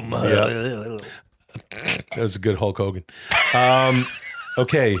Rome. Yeah. That was a good Hulk Hogan.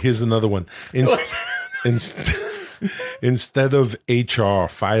 Okay, here's another one. Instead of HR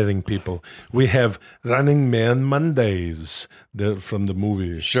firing people, we have Running Man Mondays from the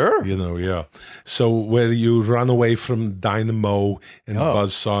movie. Sure. Yeah. So where you run away from Dynamo and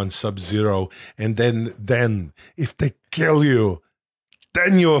Buzzsaw and Sub-Zero, and then if they kill you,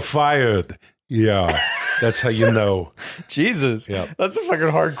 then you're fired. Yeah. That's how you know. Jesus. Yeah. That's a fucking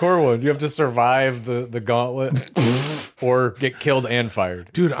hardcore one. You have to survive the gauntlet or get killed and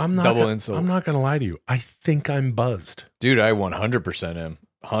fired. Dude, I'm not Double insult. I'm not going to lie to you. I think I'm buzzed. Dude, I 100% am.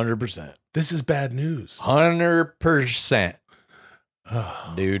 100%. This is bad news. 100%.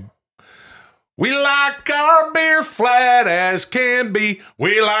 Dude. We like our beer flat as can be.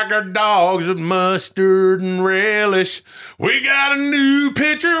 We like our dogs with mustard and relish. We got a new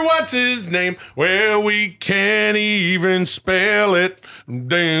pitcher, what's his name? Well, we can't even spell it.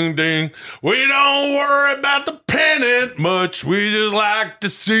 Ding, ding. We don't worry about the pennant much. We just like to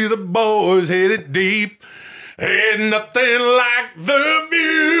see the boys hit it deep. Ain't nothing like the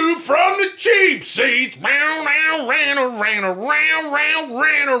view from the cheap seats. Round, round, round, around, around, round,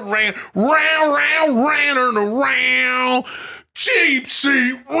 round, around, round, round, round, around. Cheap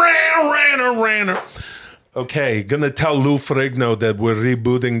seat, round, round, around. Okay, gonna tell Lou Ferrigno that we're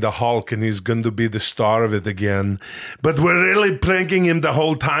rebooting the Hulk and he's going to be the star of it again. But we're really pranking him the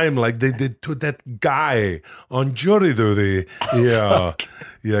whole time like they did to that guy on Jury Duty. Yeah.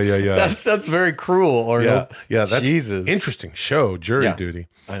 Yeah. That's very cruel, Arnold. Yeah, that's Jesus. interesting show, Jury Duty.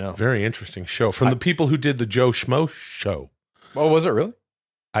 I know. Very interesting show. From the people who did the Joe Schmo show. Oh, was it really?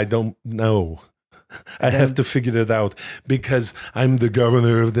 I don't know. I have to figure it out because I'm the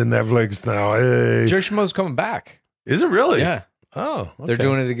governor of the Netflix now. Hey. Joe Schmo's coming back. Is it really? Yeah. Oh, okay. They're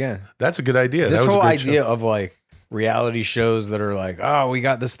doing it again. That's a good idea. This that was whole a great idea show. of like reality shows that are like, oh, we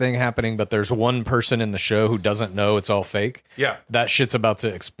got this thing happening, but there's one person in the show who doesn't know it's all fake. Yeah. That shit's about to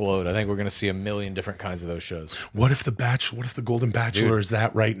explode. I think we're going to see a million different kinds of those shows. What if the Golden Bachelor is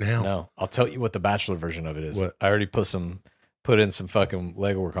that right now? No, I'll tell you what the Bachelor version of it is. What? I already put in some fucking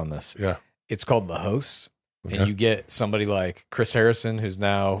legwork on this. Yeah. It's called The Hosts. Okay. And you get somebody like Chris Harrison, who's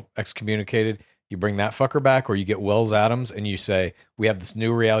now excommunicated. You bring that fucker back, or you get Wells Adams and you say, we have this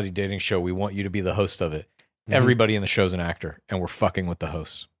new reality dating show. We want you to be the host of it. Mm-hmm. Everybody in the show's an actor, and we're fucking with the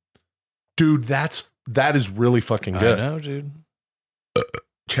hosts. Dude, that is really fucking good. I know, dude. Chad,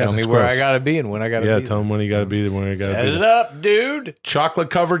 tell me that's where gross. I gotta be and when I gotta be. Yeah, tell him when you gotta be there, when you gotta Set be it there. up, dude. Chocolate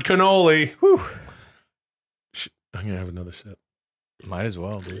covered cannoli. Whew. I'm gonna have another sip. Might as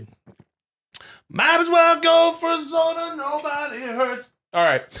well, dude. Might as well go for soda, nobody hurts. All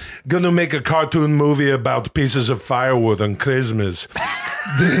right. Gonna make a cartoon movie about pieces of firewood on Christmas.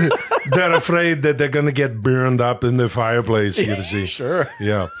 They're afraid that they're gonna get burned up in the fireplace, you see. Sure.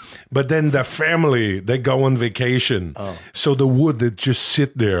 Yeah. But then the family, they go on vacation. Oh. So the wood, they just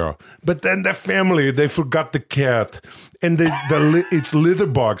sit there. But then the family, they forgot the cat. And its litter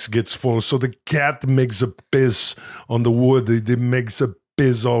box gets full. So the cat makes a piss on the wood. It makes a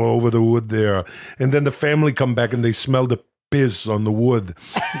piss all over the wood there. And then the family come back and they smell the piss on the wood.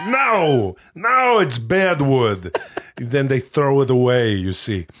 No, it's bad wood. Then they throw it away, you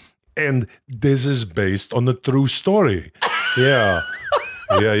see. And this is based on a true story. Yeah.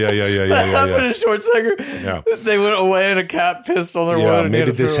 That happened in Short Sucker. Yeah. They went away and a cat pissed on their wood. Yeah, and he maybe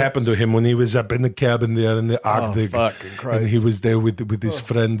had to this throw it. happened to him when he was up in the cabin there in the Arctic. fucking Christ. And he was there with his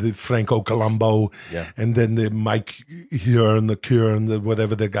friend Franco Colombo. Yeah. And then the Mike Hearn, the Kieran,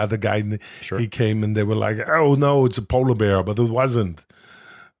 whatever the other guy, he came and they were like, oh no, it's a polar bear, but it wasn't.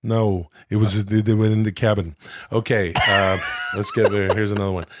 No, it was they were in the cabin. Okay, let's get there. Here's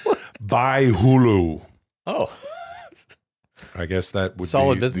another one. Buy Hulu. Oh. I guess that would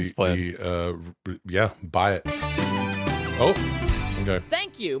Solid be business plan. Yeah, buy it. Oh, okay.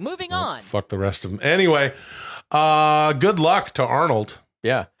 Thank you. Moving on. Fuck the rest of them. Anyway, good luck to Arnold.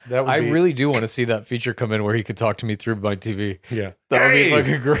 Yeah, That would I be- really do want to see that feature come in where he could talk to me through my TV. Yeah. That would be Hey!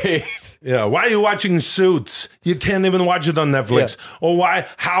 fucking great. Yeah, why are you watching Suits? You can't even watch it on Netflix. Or why?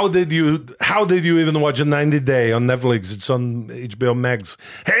 How did you even watch a 90 Day on Netflix? It's on HBO Max.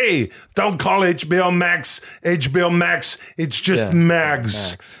 Hey, don't call HBO Max HBO Max. It's just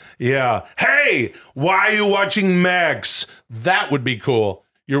Max. Max. Yeah. Hey, why are you watching Max? That would be cool.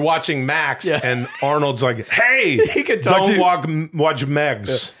 You're watching Max, and Arnold's like, "Hey, He could talk don't watch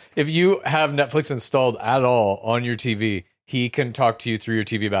Max." If you have Netflix installed at all on your TV, he can talk to you through your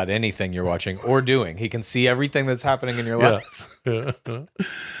TV about anything you're watching or doing. He can see everything that's happening in your life.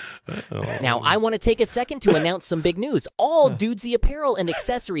 Now, I want to take a second to announce some big news. All Dudesy apparel and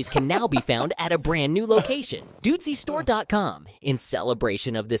accessories can now be found at a brand new location, dudesystore.com. In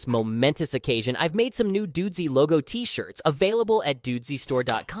celebration of this momentous occasion, I've made some new Dudesy logo t-shirts available at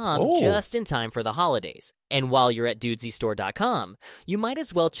dudesystore.com just in time for the holidays. And while you're at dudesystore.com, you might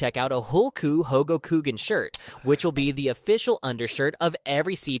as well check out a Hulku Hogo Coogan shirt, which will be the official undershirt of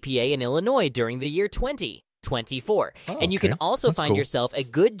every CPA in Illinois during the year 2024. And you can also find yourself a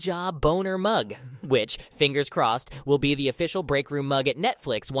Good Job Boner mug, which, fingers crossed, will be the official break room mug at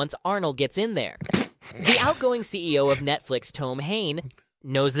Netflix once Arnold gets in there. The outgoing CEO of Netflix, Tom Hain,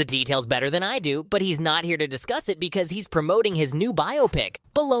 knows the details better than I do, but he's not here to discuss it because he's promoting his new biopic,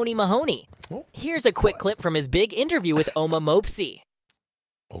 Baloney Mahoney. Here's a quick clip from his big interview with Oma Mopsy.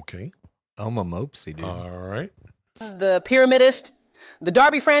 Okay. Oma Mopsy, dude. All right. The Pyramidist, the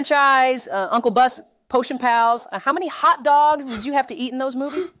Darby franchise, Uncle Bus, Potion Pals. How many hot dogs did you have to eat in those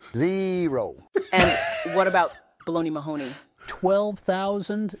movies? 0. And what about Baloney Mahoney?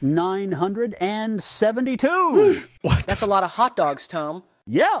 12,972. That's a lot of hot dogs, Tom.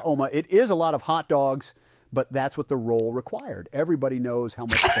 Yeah, Oma, it is a lot of hot dogs, but that's what the role required. Everybody knows how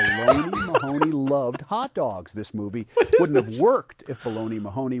much Baloney Mahoney loved hot dogs. This movie wouldn't have worked if Baloney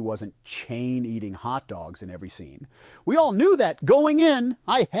Mahoney wasn't chain-eating hot dogs in every scene. We all knew that going in.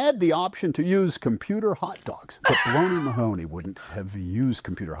 I had the option to use computer hot dogs, but Baloney Mahoney wouldn't have used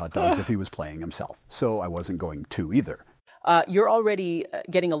computer hot dogs if he was playing himself, so I wasn't going to either. You're already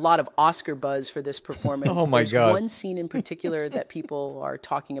getting a lot of Oscar buzz for this performance. Oh, my There's God. one scene in particular that people are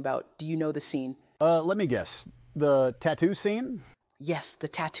talking about. Do you know the scene? Let me guess. The tattoo scene? Yes, the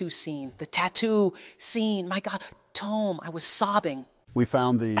tattoo scene. The tattoo scene. My God, Tom, I was sobbing. We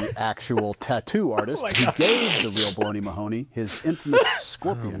found the actual tattoo artist who gave the real Baloney Mahoney his infamous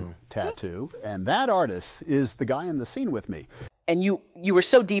scorpion tattoo. And that artist is the guy in the scene with me. And you were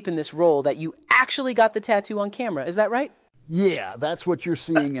so deep in this role that you actually got the tattoo on camera. Is that right? Yeah, that's what you're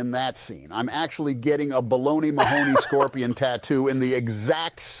seeing in that scene. I'm actually getting a Baloney Mahoney scorpion tattoo in the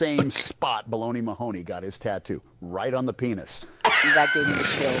exact same spot Baloney Mahoney got his tattoo, right on the penis. That gave me the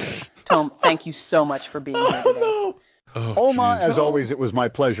chills. Tom, thank you so much for being here today. Oma, as always, it was my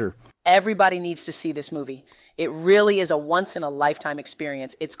pleasure. Everybody needs to see this movie. It really is a once-in-a-lifetime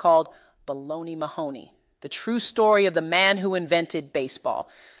experience. It's called Baloney Mahoney, the true story of the man who invented baseball.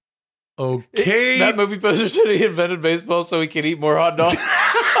 Okay. That movie poster said he invented baseball so he could eat more hot dogs.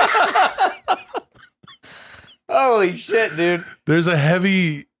 Holy shit, dude. There's a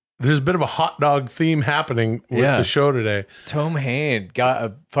bit of a hot dog theme happening with the show today. Tom Hain got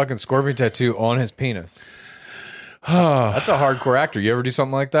a fucking scorpion tattoo on his penis. That's a hardcore actor. You ever do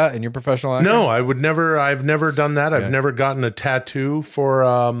something like that in your professional acting? No, I've never done that. I've never gotten a tattoo for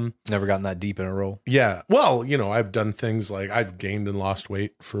Never gotten that deep in a role. yeah. Well, I've done things like I've gained and lost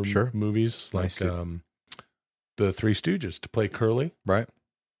weight for movies like Nice, dude. The Three Stooges to play Curly. Right.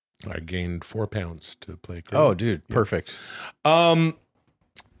 I gained 4 pounds to play Curly. Oh, dude. Perfect. I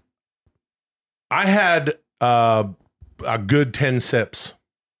had a good 10 sips.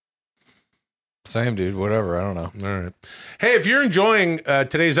 Same, dude. Whatever. I don't know. All right. Hey, if you're enjoying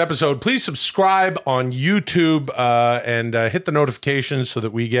today's episode, please subscribe on YouTube and hit the notifications so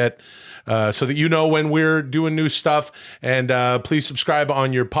that we get so that you know when we're doing new stuff. And please subscribe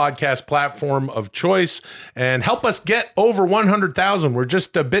on your podcast platform of choice and help us get over 100,000. We're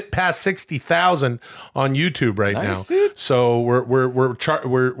just a bit past 60,000 on YouTube right Nice, now. dude. So we're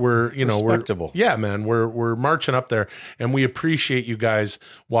Respectable. yeah, man, we're marching up there, and we appreciate you guys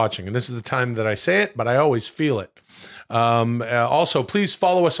watching. And this is the time that I say it, but I always feel it. Also, please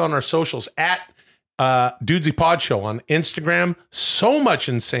follow us on our socials at Dudesy Pod Show on Instagram. So much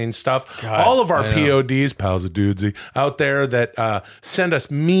insane stuff. God, all of our I know. PODs, pals of Dudesy, out there that send us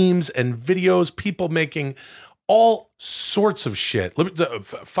memes and videos. People making all sorts of shit.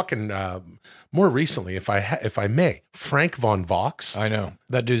 Fucking more recently, if I may, Frank Von Vox. I know.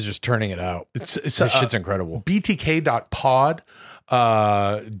 That dude's just turning it out. It's That shit's incredible. BTK.pod.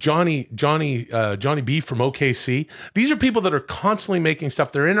 Johnny B from OKC. These are people that are constantly making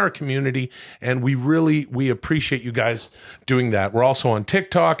stuff. They're in our community, and we appreciate you guys doing that. We're also on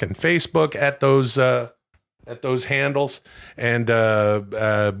TikTok and Facebook at those handles, and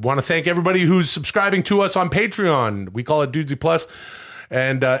want to thank everybody who's subscribing to us on Patreon. We call it Dudesy Plus.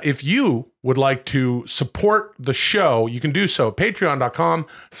 And if you would like to support the show, you can do so at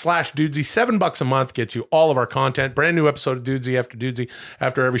patreon.com/Dudesy. $7 a month gets you all of our content. Brand new episode of Dudesy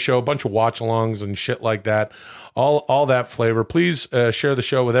after every show, a bunch of watch-alongs and shit like that. All that flavor. Please share the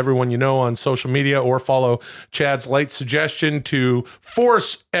show with everyone you know on social media, or follow Chad's light suggestion to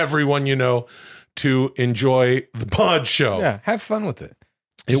force everyone you know to enjoy the pod show. Yeah, have fun with it.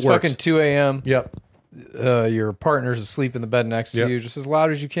 It It's works. fucking 2 a.m. Yep. Your partner's asleep in the bed next to Yep. you. Just as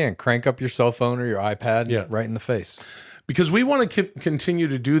loud as you can. Crank up your cell phone or your iPad right in the face. Because we want to continue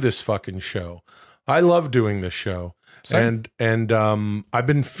to do this fucking show. I love doing this show. Same. And I've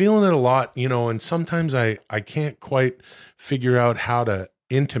been feeling it a lot, and sometimes I can't quite figure out how to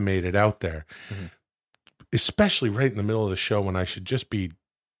intimate it out there. Mm-hmm. Especially right in the middle of the show when I shouldn't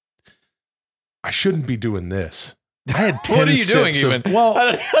be doing this. I had 10 What are you doing sips of- even? well,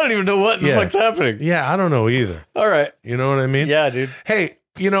 I don't even know what the Yeah. fuck's happening. yeah, I don't know either. All right. You know what I mean? Yeah, dude. Hey,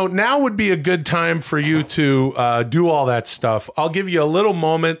 now would be a good time for you to do all that stuff. I'll give you a little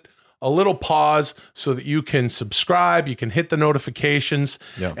moment, a little pause, so that you can subscribe, you can hit the notifications,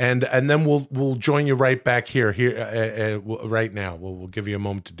 Yeah. and then we'll join you right back here right now. We'll give you a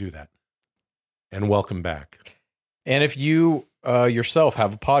moment to do that. And welcome back. And if you yourself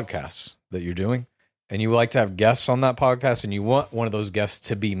have a podcast that you're doing, and you would like to have guests on that podcast, and you want one of those guests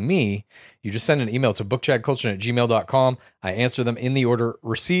to be me, you just send an email to bookchadculture@gmail.com. I answer them in the order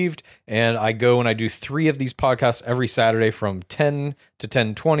received, and I go and I do 3 of these podcasts every Saturday from 10 to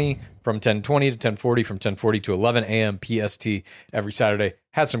 10:20, from 10:20 to 10:40, from 10:40 to 11 a.m. PST every Saturday.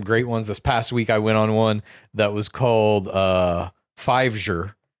 Had some great ones. This past week, I went on one that was called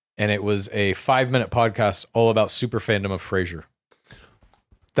Fivejer, and it was a 5-minute podcast all about super fandom of Frasier.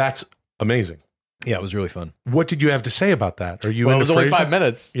 That's amazing. Yeah, it was really fun. What did you have to say about that? Are you Well, it into was only Frasier? 5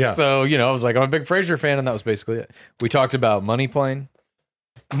 minutes. Yeah. So, I was like, I'm a big Frasier fan, and that was basically it. We talked about Money Plane.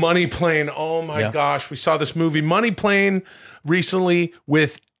 Money Plane. Oh my Yeah. gosh. We saw this movie Money Plane recently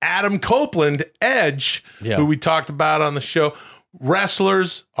with Adam Copeland, Edge, Yeah. who we talked about on the show.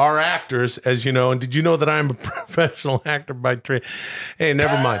 Wrestlers are actors, as you know. And did you know that I'm a professional actor by trade? Hey,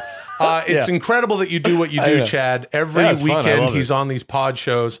 never mind. It's incredible that you do what you I do, know. Chad. Every Yeah, it's fun. I weekend love he's it. on these pod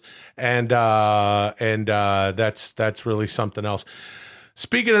shows, and that's really something else.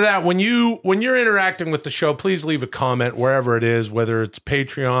 Speaking of that, when you're interacting with the show, please leave a comment wherever it is, whether it's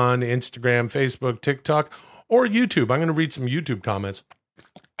Patreon, Instagram, Facebook, TikTok, or YouTube. I'm going to read some YouTube comments.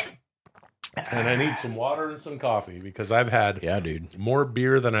 And I need some water and some coffee because I've had Yeah, dude. more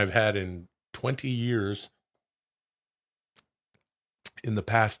beer than I've had in 20 years in the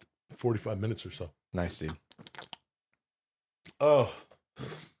past 45 minutes or so. Nice, dude. Oh,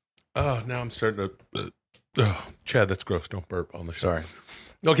 now I'm starting to... Oh, Chad, that's gross. Don't burp on the show. Sorry.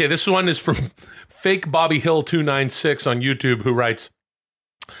 Okay, this one is from Fake Bobby Hill 296 on YouTube, who writes,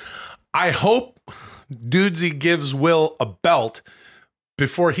 I hope Dudesy gives Will a belt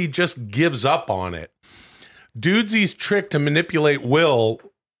before he just gives up on it. Dudesy's trick to manipulate Will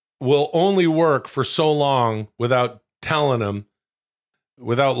only work for so long without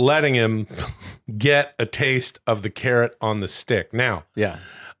letting him get a taste of the carrot on the stick. Now, Yeah.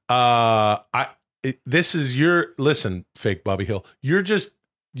 this is listen, Fake Bobby Hill. You're just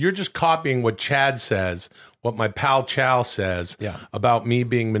copying what Chad says, what my pal Chow says about me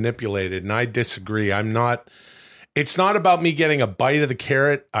being manipulated, and I disagree. It's not about me getting a bite of the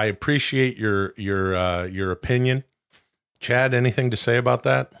carrot. I appreciate your opinion. Chad, anything to say about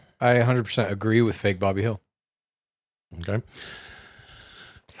that? I 100% agree with Fake Bobby Hill. Okay.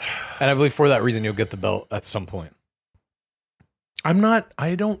 And I believe for that reason, you'll get the belt at some point. I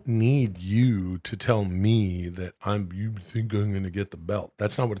don't need you to tell me that you think I'm going to get the belt.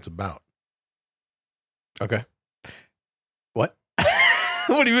 That's not what it's about. Okay. What?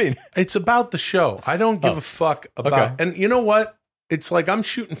 What do you mean? It's about the show. I don't give a fuck about, Okay. and you know what? It's like I'm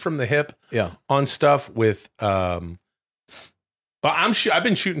shooting from the hip Yeah. on stuff with, but I've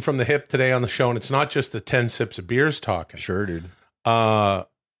been shooting from the hip today on the show, and it's not just the 10 sips of beers talking. Sure, dude.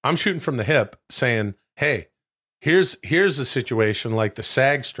 I'm shooting from the hip saying, hey, here's a situation like the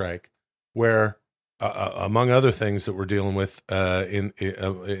SAG strike where among other things that we're dealing with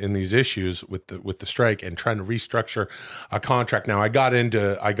in these issues with the strike and trying to restructure a contract. Now, I got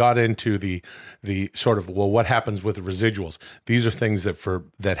into the sort of, well, what happens with the residuals? These are things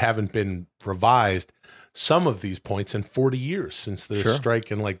that haven't been revised. Some of these points in 40 years since the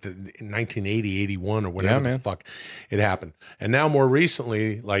strike in like the 1980, 81 or whatever the fuck it happened. And now more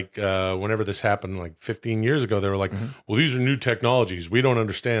recently, like whenever this happened, like 15 years ago, they were like, well, these are new technologies. We don't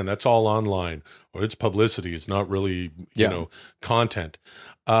understand. That's all online, or it's publicity. It's not really, you know, content.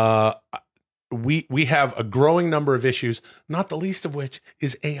 We have a growing number of issues, not the least of which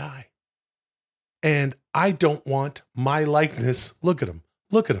is AI. And I don't want my likeness. Look at him.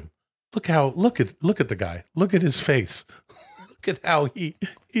 Look at him. Look at the guy. Look at his face. Look at how he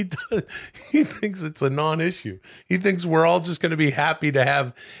does. He thinks it's a non-issue. He thinks we're all just going to be happy to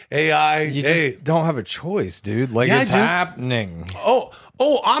have AI. You just don't have a choice, dude. Like, it's happening. Oh,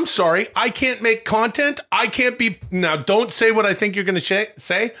 I'm sorry. I can't make content. I can't be. Now, don't say what I think you're going to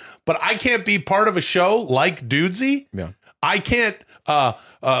say, but I can't be part of a show like Dudesy. Yeah. I can't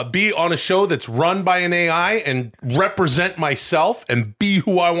be on a show that's run by an AI and represent myself and be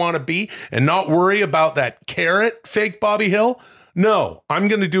who I want to be and not worry about that carrot, fake Bobby Hill. No, I'm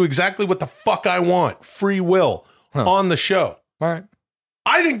going to do exactly what the fuck I want. Free will on the show. All right.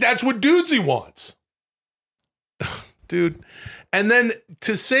 I think that's what Dudesy wants. Dude. And then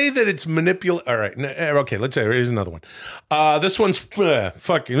to say that it's manipulative. All right. Okay. Let's say here's another one. This one's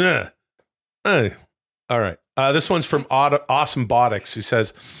fucking. All right. This one's from Awesome Botics, who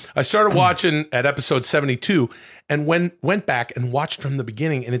says, I started watching at episode 72 and went back and watched from the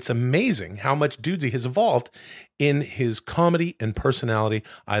beginning, and it's amazing how much Dudesy has evolved in his comedy and personality.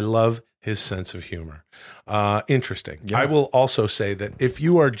 I love his sense of humor. Interesting. Yeah. I will also say that if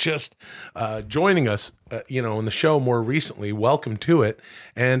you are just joining us, in the show more recently, welcome to it.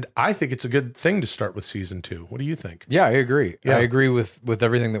 And I think it's a good thing to start with season 2. What do you think? Yeah, I agree. Yeah. I agree with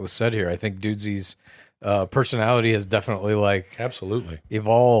everything that was said here. I think Dudesy's personality has definitely absolutely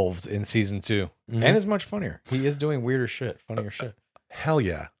evolved in season 2 and is much funnier. He is doing weirder shit, funnier shit. Hell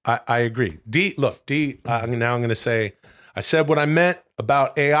yeah. I agree. D, now I'm going to say, I said what I meant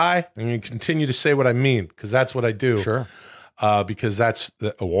about AI. I'm going to continue to say what I mean, because that's what I do. Sure. Because that's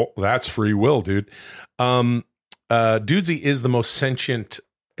free will, dude. Dudesy is the most sentient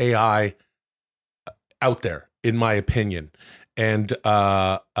AI out there, in my opinion. And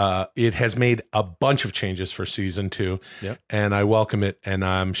it has made a bunch of changes for season 2. Yep. And I welcome it. And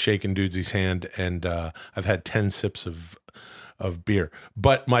I'm shaking Dudesy's hand. And I've had 10 sips of beer.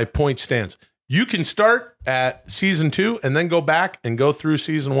 But my point stands. You can start at season 2 and then go back and go through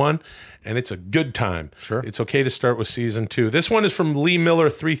season 1, and it's a good time. Sure. It's okay to start with season 2. This one is from Lee Miller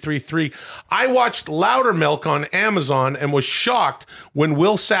 333. I watched Loudermilk on Amazon and was shocked when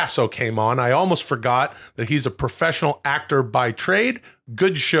Will Sasso came on. I almost forgot that he's a professional actor by trade.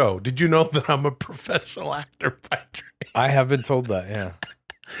 Good show. Did you know that I'm a professional actor by trade? I have been told that, yeah.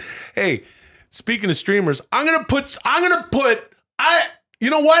 Hey, speaking of streamers, you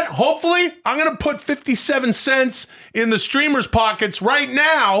know what? Hopefully, I'm going to put 57 cents in the streamers' pockets right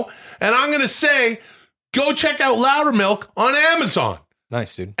now, and I'm going to say, go check out Loudermilk on Amazon.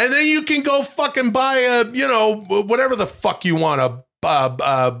 Nice, dude. And then you can go fucking buy whatever the fuck you want, a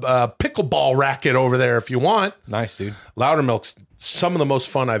pickleball racket over there if you want. Nice, dude. Loudermilk's some of the most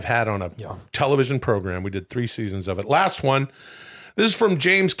fun I've had on a television program. We did 3 seasons of it. Last one, this is from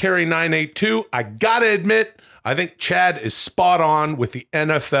James Carey 982. I got to admit, I think Chad is spot on with the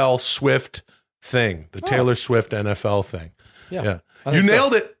NFL Swift thing, the Taylor Swift NFL thing. Yeah. You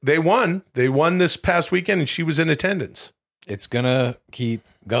nailed it. They won. They won this past weekend, and she was in attendance. It's going to keep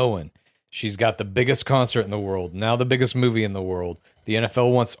going. She's got the biggest concert in the world, now the biggest movie in the world. The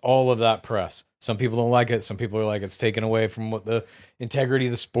NFL wants all of that press. Some people don't like it. Some people are like, it's taken away from what the integrity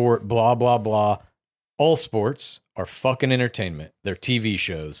of the sport, blah, blah, blah. All sports are fucking entertainment. They're TV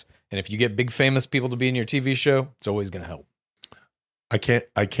shows. And if you get big famous people to be in your TV show, it's always going to help. I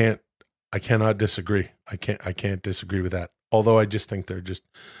cannot disagree. I can't disagree with that. Although I just think they're just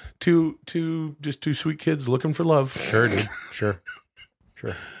two sweet kids looking for love. Sure, dude. Sure.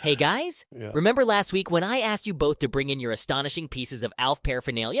 Hey guys, remember last week when I asked you both to bring in your astonishing pieces of ALF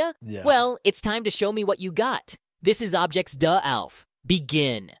paraphernalia? Yeah. Well, it's time to show me what you got. This is Objects Duh ALF.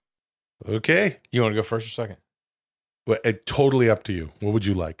 Begin. Okay. You want to go first or second? Well, totally up to you. What would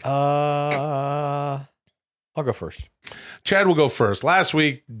you like? I'll go first. Chad will go first. Last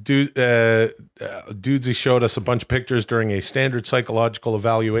week, Dudesy showed us a bunch of pictures during a standard psychological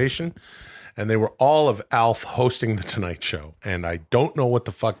evaluation, and they were all of Alf hosting the Tonight Show. And I don't know what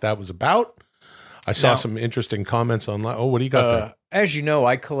the fuck that was about. I saw some interesting comments online. Oh, what do you got there? As you know,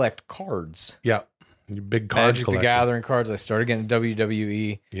 I collect cards. Yeah. You big card Magic the collector. Gathering cards. I started getting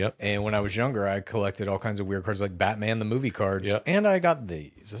WWE. Yep. And when I was younger, I collected all kinds of weird cards like Batman the movie cards. Yep. And I got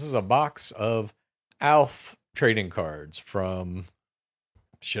these. This is a box of Alf trading cards from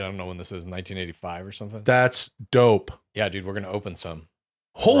shit. I don't know when this is, 1985 or something. That's dope. Yeah, dude, we're gonna open some.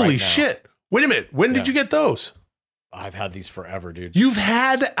 Holy Right now. shit. Wait a minute. When did Yeah. you get those? I've had these forever, dude. You've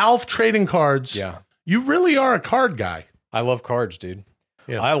had Alf trading cards. Yeah. You really are a card guy. I love cards, dude.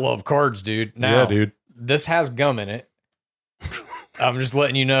 Yeah. I love cards, dude. Now, Yeah, dude. this has gum in it. I'm just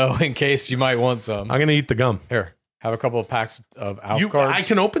letting you know in case you might want some. I'm going to eat the gum. Here, have a couple of packs of Alf cards. I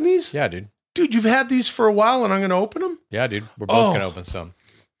can open these? Yeah, dude. Dude, you've had these for a while and I'm going to open them? Yeah, dude. We're both Oh. gonna open some.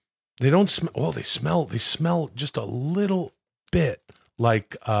 They don't smell. Well, they smell just a little bit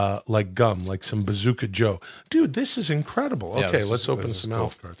like gum, like some Bazooka Joe. Dude, this is incredible. Yeah, Okay, this let's is- open this is some cool.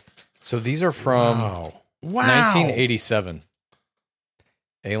 Alf cards. So these are from Wow. 1987.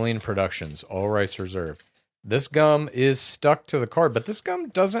 Alien Productions, all rights reserved. This gum is stuck to the card, but this gum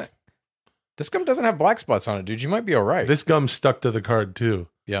doesn't have black spots on it, dude. You might be all right. This gum stuck to the card too.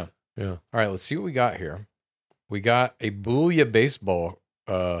 Yeah. Yeah. All right, let's see what we got here. We got a Booyah baseball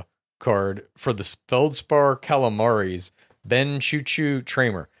card for the Feldspar Calamaris, Ben Choo Choo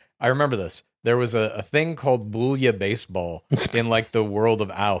Tramer. I remember this. There was a thing called Booyah baseball in like the world of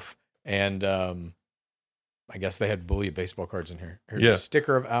Alf, and I guess they had Booyah baseball cards in here. Here's Yeah. a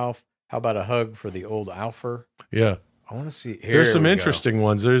sticker of Alf. How about a hug for the old Alfer? Yeah. I want to see. There's some we go. interesting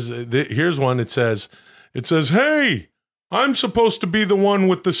ones. Here's one. It says, "Hey, I'm supposed to be the one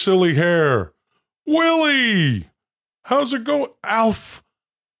with the silly hair. Willie, how's it going? Alf,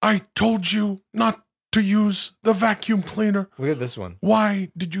 I told you not to use the vacuum cleaner. Look at this one. Why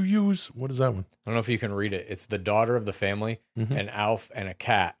did you use?" What is that one? I don't know if you can read it. It's the daughter of the family, Mhm. and Alf and a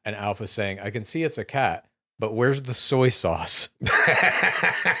cat. And Alf is saying, I can see it's a cat, but where's the soy sauce?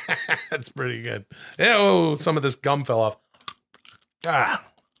 That's pretty good. Oh, some of this gum fell off. Ah.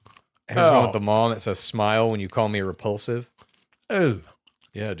 Here's one Oh. with the mom that says, smile when you call me repulsive. Oh,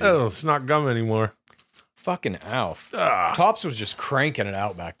 Yeah, dude. oh, it's not gum anymore. Fucking Alf. Ah. Tops was just cranking it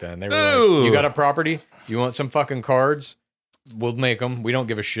out back then. They were Ew. like, you got a property? You want some fucking cards? We'll make them. We don't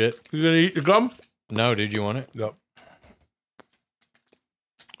give a shit. You gonna eat the gum? No, dude, you want it? No.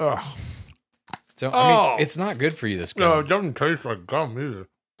 Oh. So, I Oh. mean, it's not good for you, this No, gum. it doesn't taste like gum either.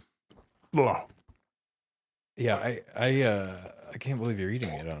 Ugh. Yeah, I can't believe you're eating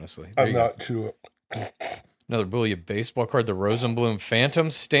it, honestly. There you go. sure. Another Booyah baseball card, the Rosenblum Phantom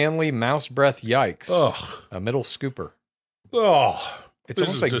Stanley Mouse Breath Yikes. Ugh. A middle scooper. Oh. It's This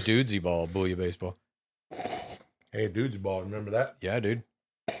almost is like just- Dudesy Ball, Booyah baseball. Hey, dude's ball. Remember that? Yeah, dude.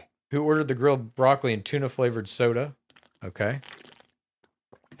 Who ordered the grilled broccoli and tuna flavored soda? Okay.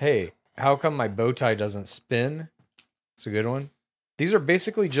 Hey, how come my bow tie doesn't spin? It's a good one. These are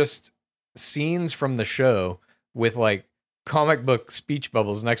basically just scenes from the show with like comic book speech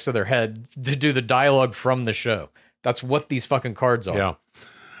bubbles next to their head to do the dialogue from the show. That's what these fucking cards are. Yeah.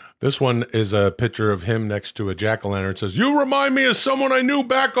 This one is a picture of him next to a jack-o'-lantern. It says, "You remind me of someone I knew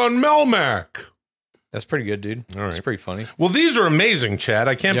back on Melmac." That's pretty good, dude. All It's right. pretty funny. Well, these are amazing, Chad.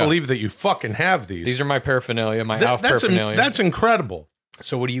 I can't Yeah. believe that you fucking have these. These are my paraphernalia, my Th- Alf that's paraphernalia. that's incredible.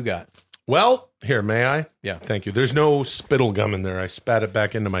 So what do you got? Well, here, may I? Yeah. Thank you. There's no spittle gum in there. I spat it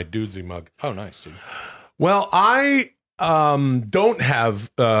back into my dudesy mug. Oh, nice, dude. Well, I don't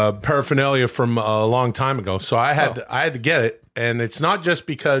have paraphernalia from a long time ago, so I had to get it, and it's not just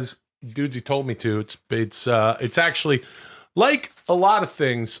because Dudesy told me to. It's actually like a lot of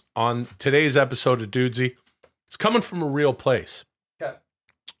things on today's episode of Dudesy. It's coming from a real place. Okay.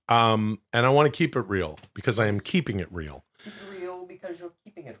 And I want to keep it real because I am keeping it real. It's real because you're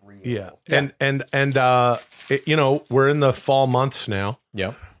keeping it real. Yeah. And we're in the fall months now.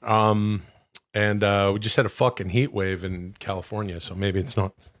 Yeah. And we just had a fucking heat wave in California, so maybe it's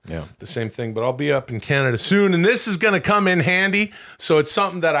not Yeah. the same thing, but I'll be up in Canada soon, and this is going to come in handy. So it's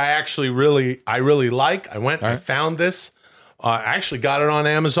something that I actually really like. I went, I found this. I actually got it on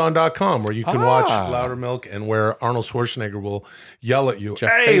Amazon.com, where you can watch Louder Milk, and where Arnold Schwarzenegger will yell at you, Jeff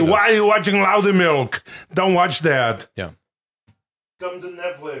 "Hey, Bezos. why are you watching Louder Milk? Don't watch that. Yeah. Come to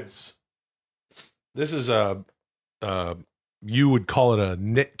Netflix." This is you would call it a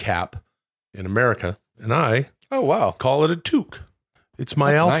knit cap in America, and I Oh, wow. call it a toque. It's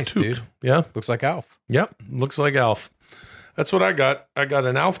my That's Alf nice, toque. dude. Yeah. Looks like Alf. Yep, looks like Alf. That's what I got. I got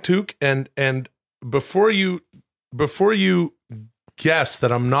an Alf toque, and before you guess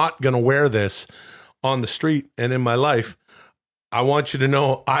that I'm not going to wear this on the street and in my life, I want you to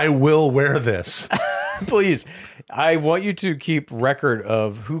know I will wear this. Please. I want you to keep record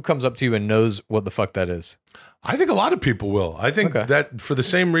of who comes up to you and knows what the fuck that is. I think a lot of people will. I think that for the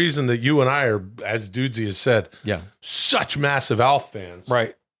same reason that you and I are, as Dudesy has said, such massive Alf fans.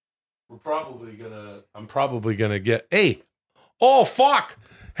 Right. I'm probably gonna get, hey, oh fuck,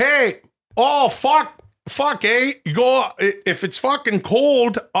 hey, oh fuck, hey, you go, if it's fucking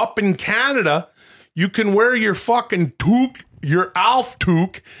cold up in Canada, you can wear your fucking toque, your Alf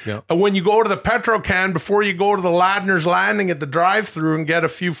toque, and when you go to the Petro-Can, before you go to the Ladner's Landing at the drive-thru and get a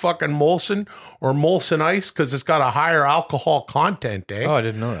few fucking Molson or Molson Ice, because it's got a higher alcohol content, eh? Oh, I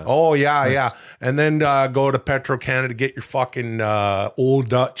didn't know that. Oh, yeah, yeah. And then go to Petro-Canada to get your fucking Old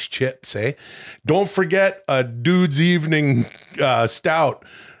Dutch chips, eh? Don't forget a Dude's Evening Stout.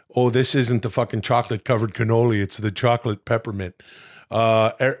 Oh, this isn't the fucking chocolate-covered cannoli. It's the chocolate peppermint.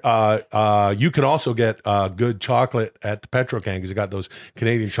 You can also get good chocolate at the Petro-Can because you got those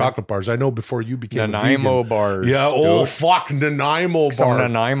Canadian chocolate bars. I know before you became Nanaimo a vegan. bars. Yeah. Oh, dude. fuck. Nanaimo bars. Some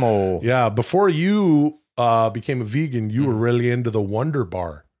Nanaimo. Yeah. Before you became a vegan, you were really into the Wonder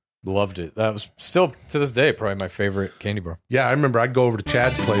Bar. Loved it. That was still, to this day, probably my favorite candy bar. Yeah. I remember I'd go over to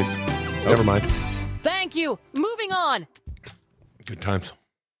Chad's place. Never mind. Thank you. Moving on. Good times.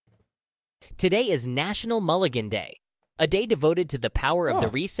 Today is National Mulligan Day, a day devoted to the power of the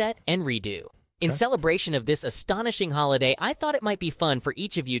reset and redo. In celebration of this astonishing holiday, I thought it might be fun for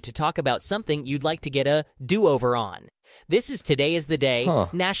each of you to talk about something you'd like to get a do-over on. This is Today is the Day,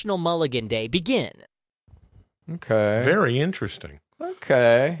 National Mulligan Day. Begin. Okay. Very interesting.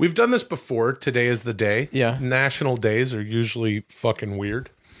 Okay. We've done this before. Today is the day. Yeah. National days are usually fucking weird.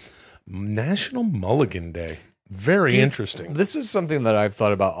 National Mulligan Day. Very interesting. This is something that I've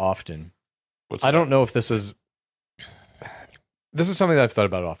thought about often. I don't know if this is something that I've thought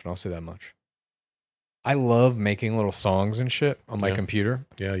about often. I'll say that much. I love making little songs and shit on my computer.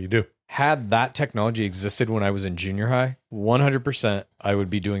 Yeah, you do. Had that technology existed when I was in junior high, 100% I would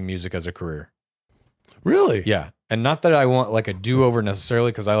be doing music as a career. Really? Yeah. And not that I want like a do-over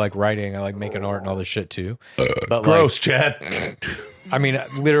necessarily, because I like writing, I like making art and all this shit too. But gross, like, Chad. I mean,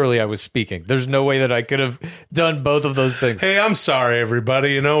 literally I was speaking. There's no way that I could have done both of those things. Hey, I'm sorry,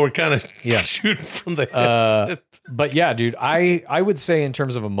 everybody. You know, we're kind of shooting from the hip. But yeah, dude, I would say in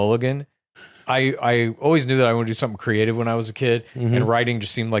terms of a mulligan, I always knew that I wanted to do something creative when I was a kid, and writing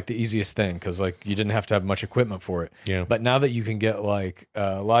just seemed like the easiest thing because like you didn't have to have much equipment for it. Yeah. But now that you can get like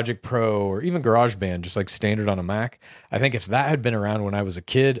Logic Pro or even GarageBand just like standard on a Mac, I think if that had been around when I was a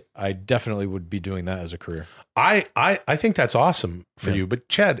kid, I definitely would be doing that as a career. I think that's awesome for you. But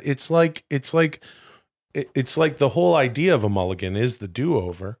Chad, it's like the whole idea of a mulligan is the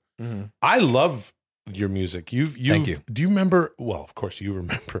do-over. I love your music. Thank you. Do you remember? Well, of course you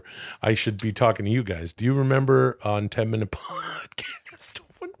remember. I should be talking to you guys. Do you remember on 10-Minute Podcast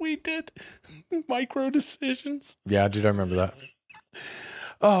when we did Micro Decisions? Yeah, dude, I remember that.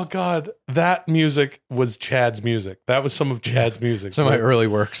 Oh God, that music was Chad's music. That was some of Chad's music. Some of my early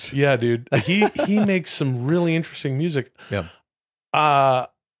works. Yeah, dude. He makes some really interesting music. Yeah.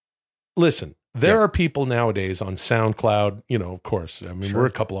 Listen. There are people nowadays on SoundCloud, you know, of course. I mean, we're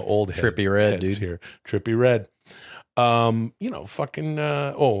a couple of old Trippy Red, dude. Here. Trippy Red. You know, fucking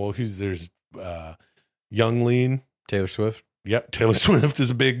there's Young Lean. Taylor Swift. Yep, Taylor Swift is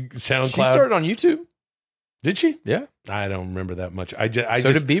a big SoundCloud. She started on YouTube. Did she? Yeah. I don't remember that much. So did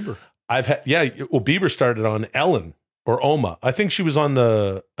Bieber. Bieber started on Ellen or Oma. I think he was on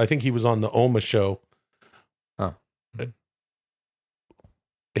the Oma show. Huh.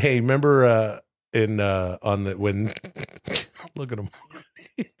 Hey, remember when look at him.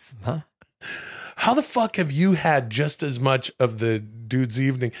 Huh? How the fuck have you had just as much of the Dude's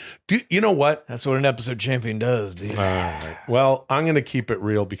Evening? You know what? That's what an episode champion does, dude. Well, I'm going to keep it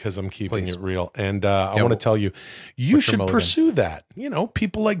real because I'm keeping it real. And I want to tell you, you should pursue that. You know,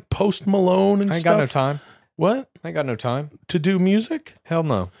 people like Post Malone and stuff. I ain't got no time. What? I ain't got no time. To do music? Hell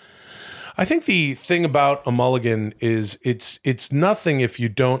no. I think the thing about a mulligan is it's nothing if you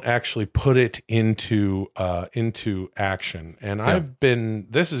don't actually put it into action. And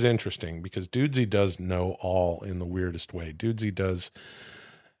this is interesting because Dudesy does know all in the weirdest way. Dudesy does,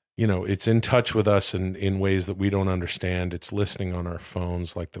 you know, it's in touch with us in ways that we don't understand. It's listening on our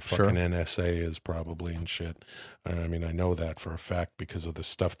phones like the fucking NSA is probably and shit. I mean, I know that for a fact because of the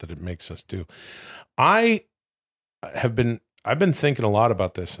stuff that it makes us do. I've been thinking a lot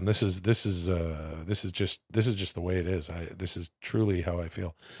about this, and this is just the way it is. This is truly how I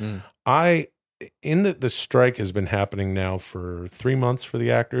feel. The strike has been happening now for 3 months for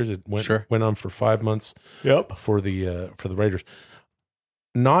the actors. It went on for 5 months. Yep. For the writers,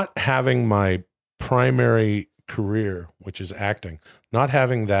 not having my primary career, which is acting, not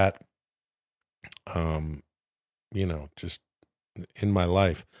having that, you know, just in my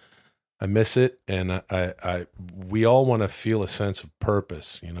life. I miss it, and we all want to feel a sense of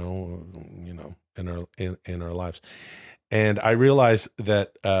purpose, you know, in our lives. And I realize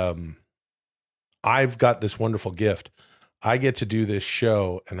that I've got this wonderful gift. I get to do this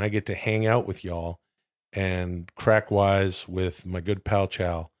show, and I get to hang out with y'all and crack wise with my good pal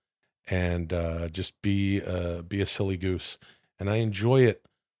Chow, and just be a silly goose. And I enjoy it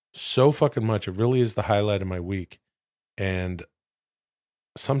so fucking much. It really is the highlight of my week. And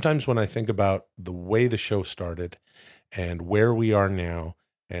sometimes when I think about the way the show started and where we are now,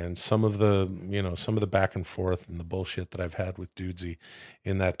 and some of the back and forth and the bullshit that I've had with Dudesy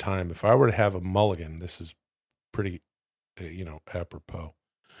in that time, if I were to have a mulligan, this is pretty, apropos,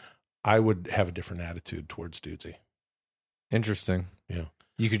 I would have a different attitude towards Dudesy. Interesting. Yeah.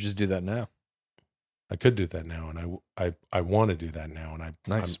 You could just do that now. I could do that now, and I want to do that now, and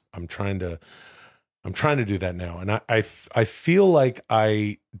Nice. I'm trying to do that now, and I feel like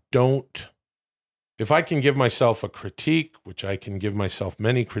I don't. If I can give myself a critique, which I can give myself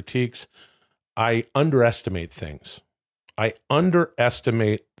many critiques, I underestimate things.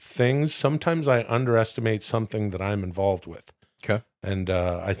 Sometimes I underestimate something that I'm involved with. Okay. And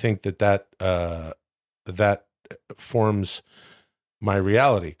I think that forms my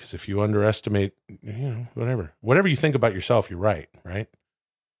reality. Because if you underestimate, whatever you think about yourself, you're right?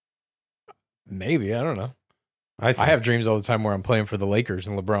 Maybe. I don't know. I have dreams all the time where I'm playing for the Lakers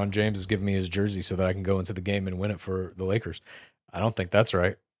and LeBron James is giving me his jersey so that I can go into the game and win it for the Lakers. I don't think that's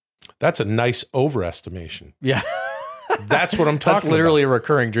right. That's a nice overestimation. Yeah. That's what I'm talking about. That's literally a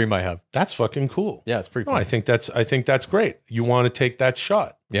recurring dream I have. That's fucking cool. Yeah, it's pretty cool. No, I think that's great. You want to take that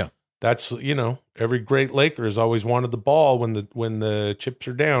shot. Yeah. That's, every great Laker has always wanted the ball when the chips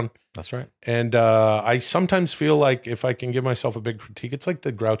are down. That's right. And I sometimes feel like if I can give myself a big critique, it's like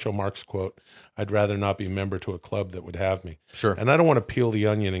the Groucho Marx quote, I'd rather not be a member to a club that would have me. Sure. And I don't want to peel the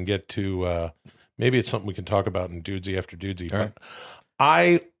onion and get to, maybe it's something we can talk about in Dudesy after Dudesy. All But right.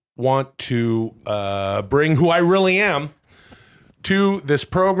 I want to bring who I really am to this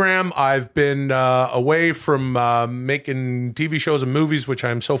program. I've been away from making TV shows and movies, which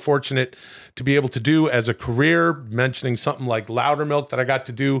I'm so fortunate to be able to do as a career, mentioning something like Loudermilk that I got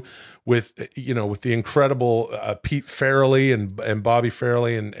to do with the incredible Pete Farrelly and Bobby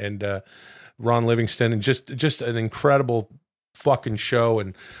Farrelly and Ron Livingston, and just an incredible fucking show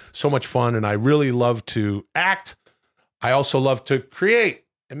and so much fun. And I really love to act. I also love to create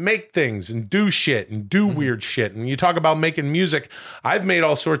and make things and do shit and do weird shit. And you talk about making music. I've made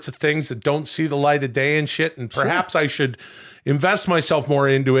all sorts of things that don't see the light of day and shit. And perhaps I should invest myself more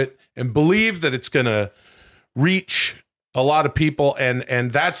into it and believe that it's going to reach a lot of people.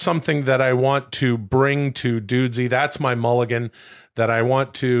 And that's something that I want to bring to Dudesy. That's my mulligan that I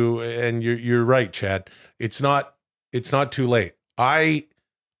want to, and you're right, Chad. It's not too late. I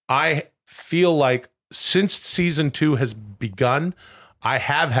feel like since season 2 has begun, I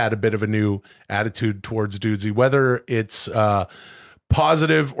have had a bit of a new attitude towards Dudesy, whether it's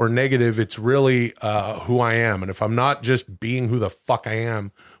positive or negative. It's really who I am. And if I'm not just being who the fuck I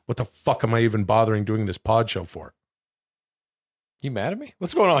am, what the fuck am I even bothering doing this pod show for? You mad at me?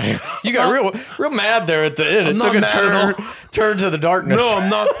 What's going on here? You got real mad there at the end. I'm It not took mad at a turn to the darkness.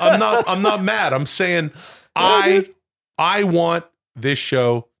 No, I'm not mad. I'm saying I want this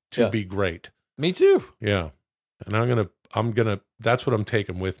show to be great. Me too. Yeah. And I'm gonna that's what I'm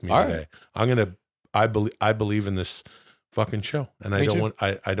taking with me All today. I believe in this fucking show, and I don't want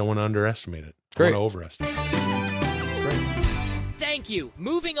to underestimate it. Great. I want to overestimate it. Thank you.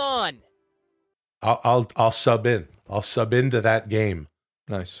 Moving on. I'll sub in. I'll sub into that game.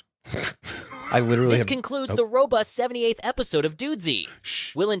 Nice. I literally This concludes the robust 78th episode of Dudesy.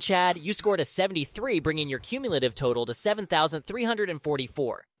 Will and Chad, you scored a 73, bringing your cumulative total to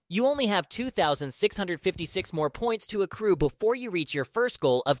 7,344. You only have 2,656 more points to accrue before you reach your first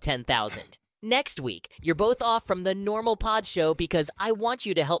goal of 10,000. Next week, you're both off from the normal pod show because I want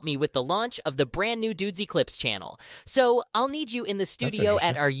you to help me with the launch of the brand new Dudesy Clips channel. So I'll need you in the studio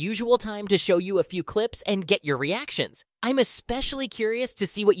at our usual time to show you a few clips and get your reactions. I'm especially curious to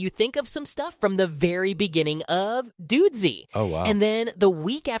see what you think of some stuff from the very beginning of Dudesy. Oh, wow. And then the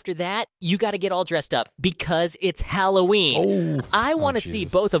week after that, you got to get all dressed up because it's Halloween. I want to see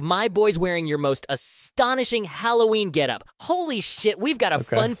both of my boys wearing your most astonishing Halloween getup. Holy shit, we've got a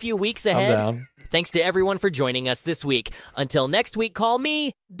fun few weeks ahead. I'm down. Thanks to everyone for joining us this week. Until next week, call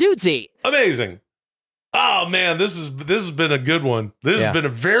me Dudesy. Amazing. Oh man, this has been a good one. This has been a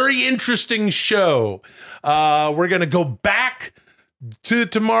very interesting show. We're gonna go back to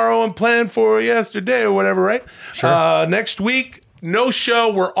tomorrow and plan for yesterday or whatever, right? Sure. Next week, no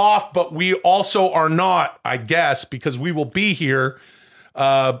show. We're off, but we also are not, I guess, because we will be here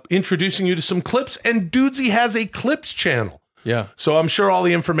introducing you to some clips. And Dudesy has a clips channel. Yeah. So I'm sure all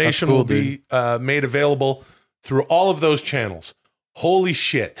the information That's cool, will be made available through all of those channels. Holy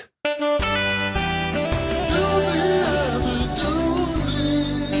shit.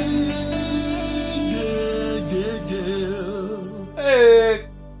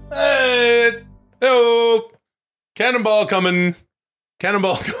 Hey, oh, cannonball coming.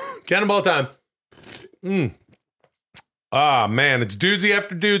 Cannonball time. Ah, man, it's Dudesy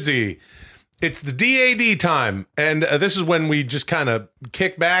after Dudesy. It's the DAD time, and this is when we just kind of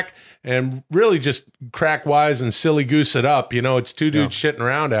kick back and really just crack wise and silly goose it up. You know, it's two dudes shitting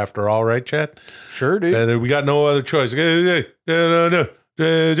around after all, right, Chet? Sure, dude. We got no other choice.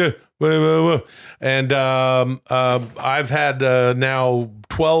 And I've had now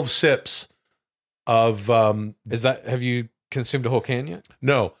 12 sips of. Have you consumed a whole can yet?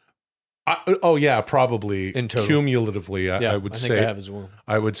 No. Probably in total. Cumulatively. I would think say I have as well.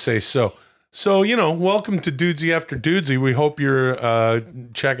 I would say so. So, welcome to Dudesy After Dudesy. We hope you're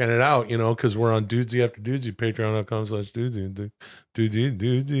checking it out, because we're on Dudesy After Dudesy, patreon.com/Dudesy.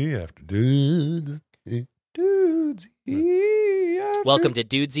 Dudesy After Dudesy. Welcome to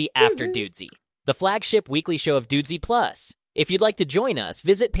Dudesy After Dudesy, the flagship weekly show of Dudesy Plus. If you'd like to join us,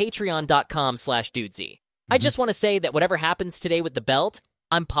 visit patreon.com/Dudesy. I just want to say that whatever happens today with the belt,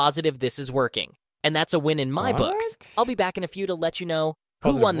 I'm positive this is working. And that's a win in my books. I'll be back in a few to let you know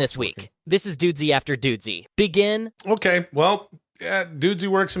who won this week. This is Dudesy After Dudesy. Begin. Okay, well, Dudesy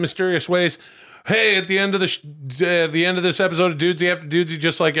works in mysterious ways. Hey, at the end of this episode of Dudesy After Dudesy,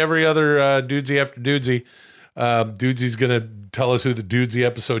 just like every other Dudesy After Dudesy, Dudesy's going to tell us who the Dudesy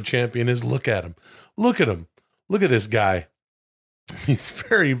episode champion is. Look at him. Look at him. Look at this guy. He's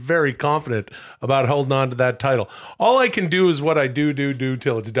very, very confident about holding on to that title. All I can do is what I do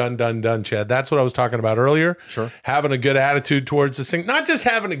till it's done, Chad. That's what I was talking about earlier. Sure. Having a good attitude towards this thing. Not just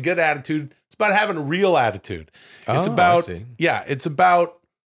having a good attitude. It's about having a real attitude. It's about, it's about,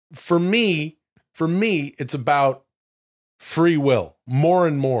 for me, it's about free will more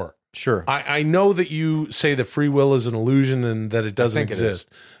and more. Sure. I know that you say that free will is an illusion and that it doesn't exist.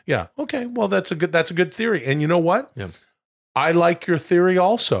 Yeah. Okay. Well, that's a good theory. And you know what? Yeah. I like your theory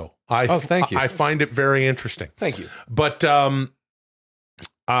also. Thank you. I find it very interesting. Thank you. But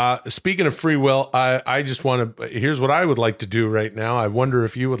speaking of free will, I just want to, here's what I would like to do right now. I wonder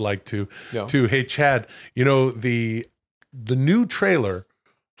if you would like to, hey, Chad, the new trailer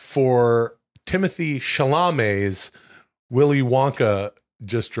for Timothy Chalamet's Willy Wonka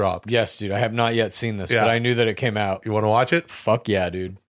just dropped. Yes, dude. I have not yet seen this, but I knew that it came out. You want to watch it? Fuck yeah, dude.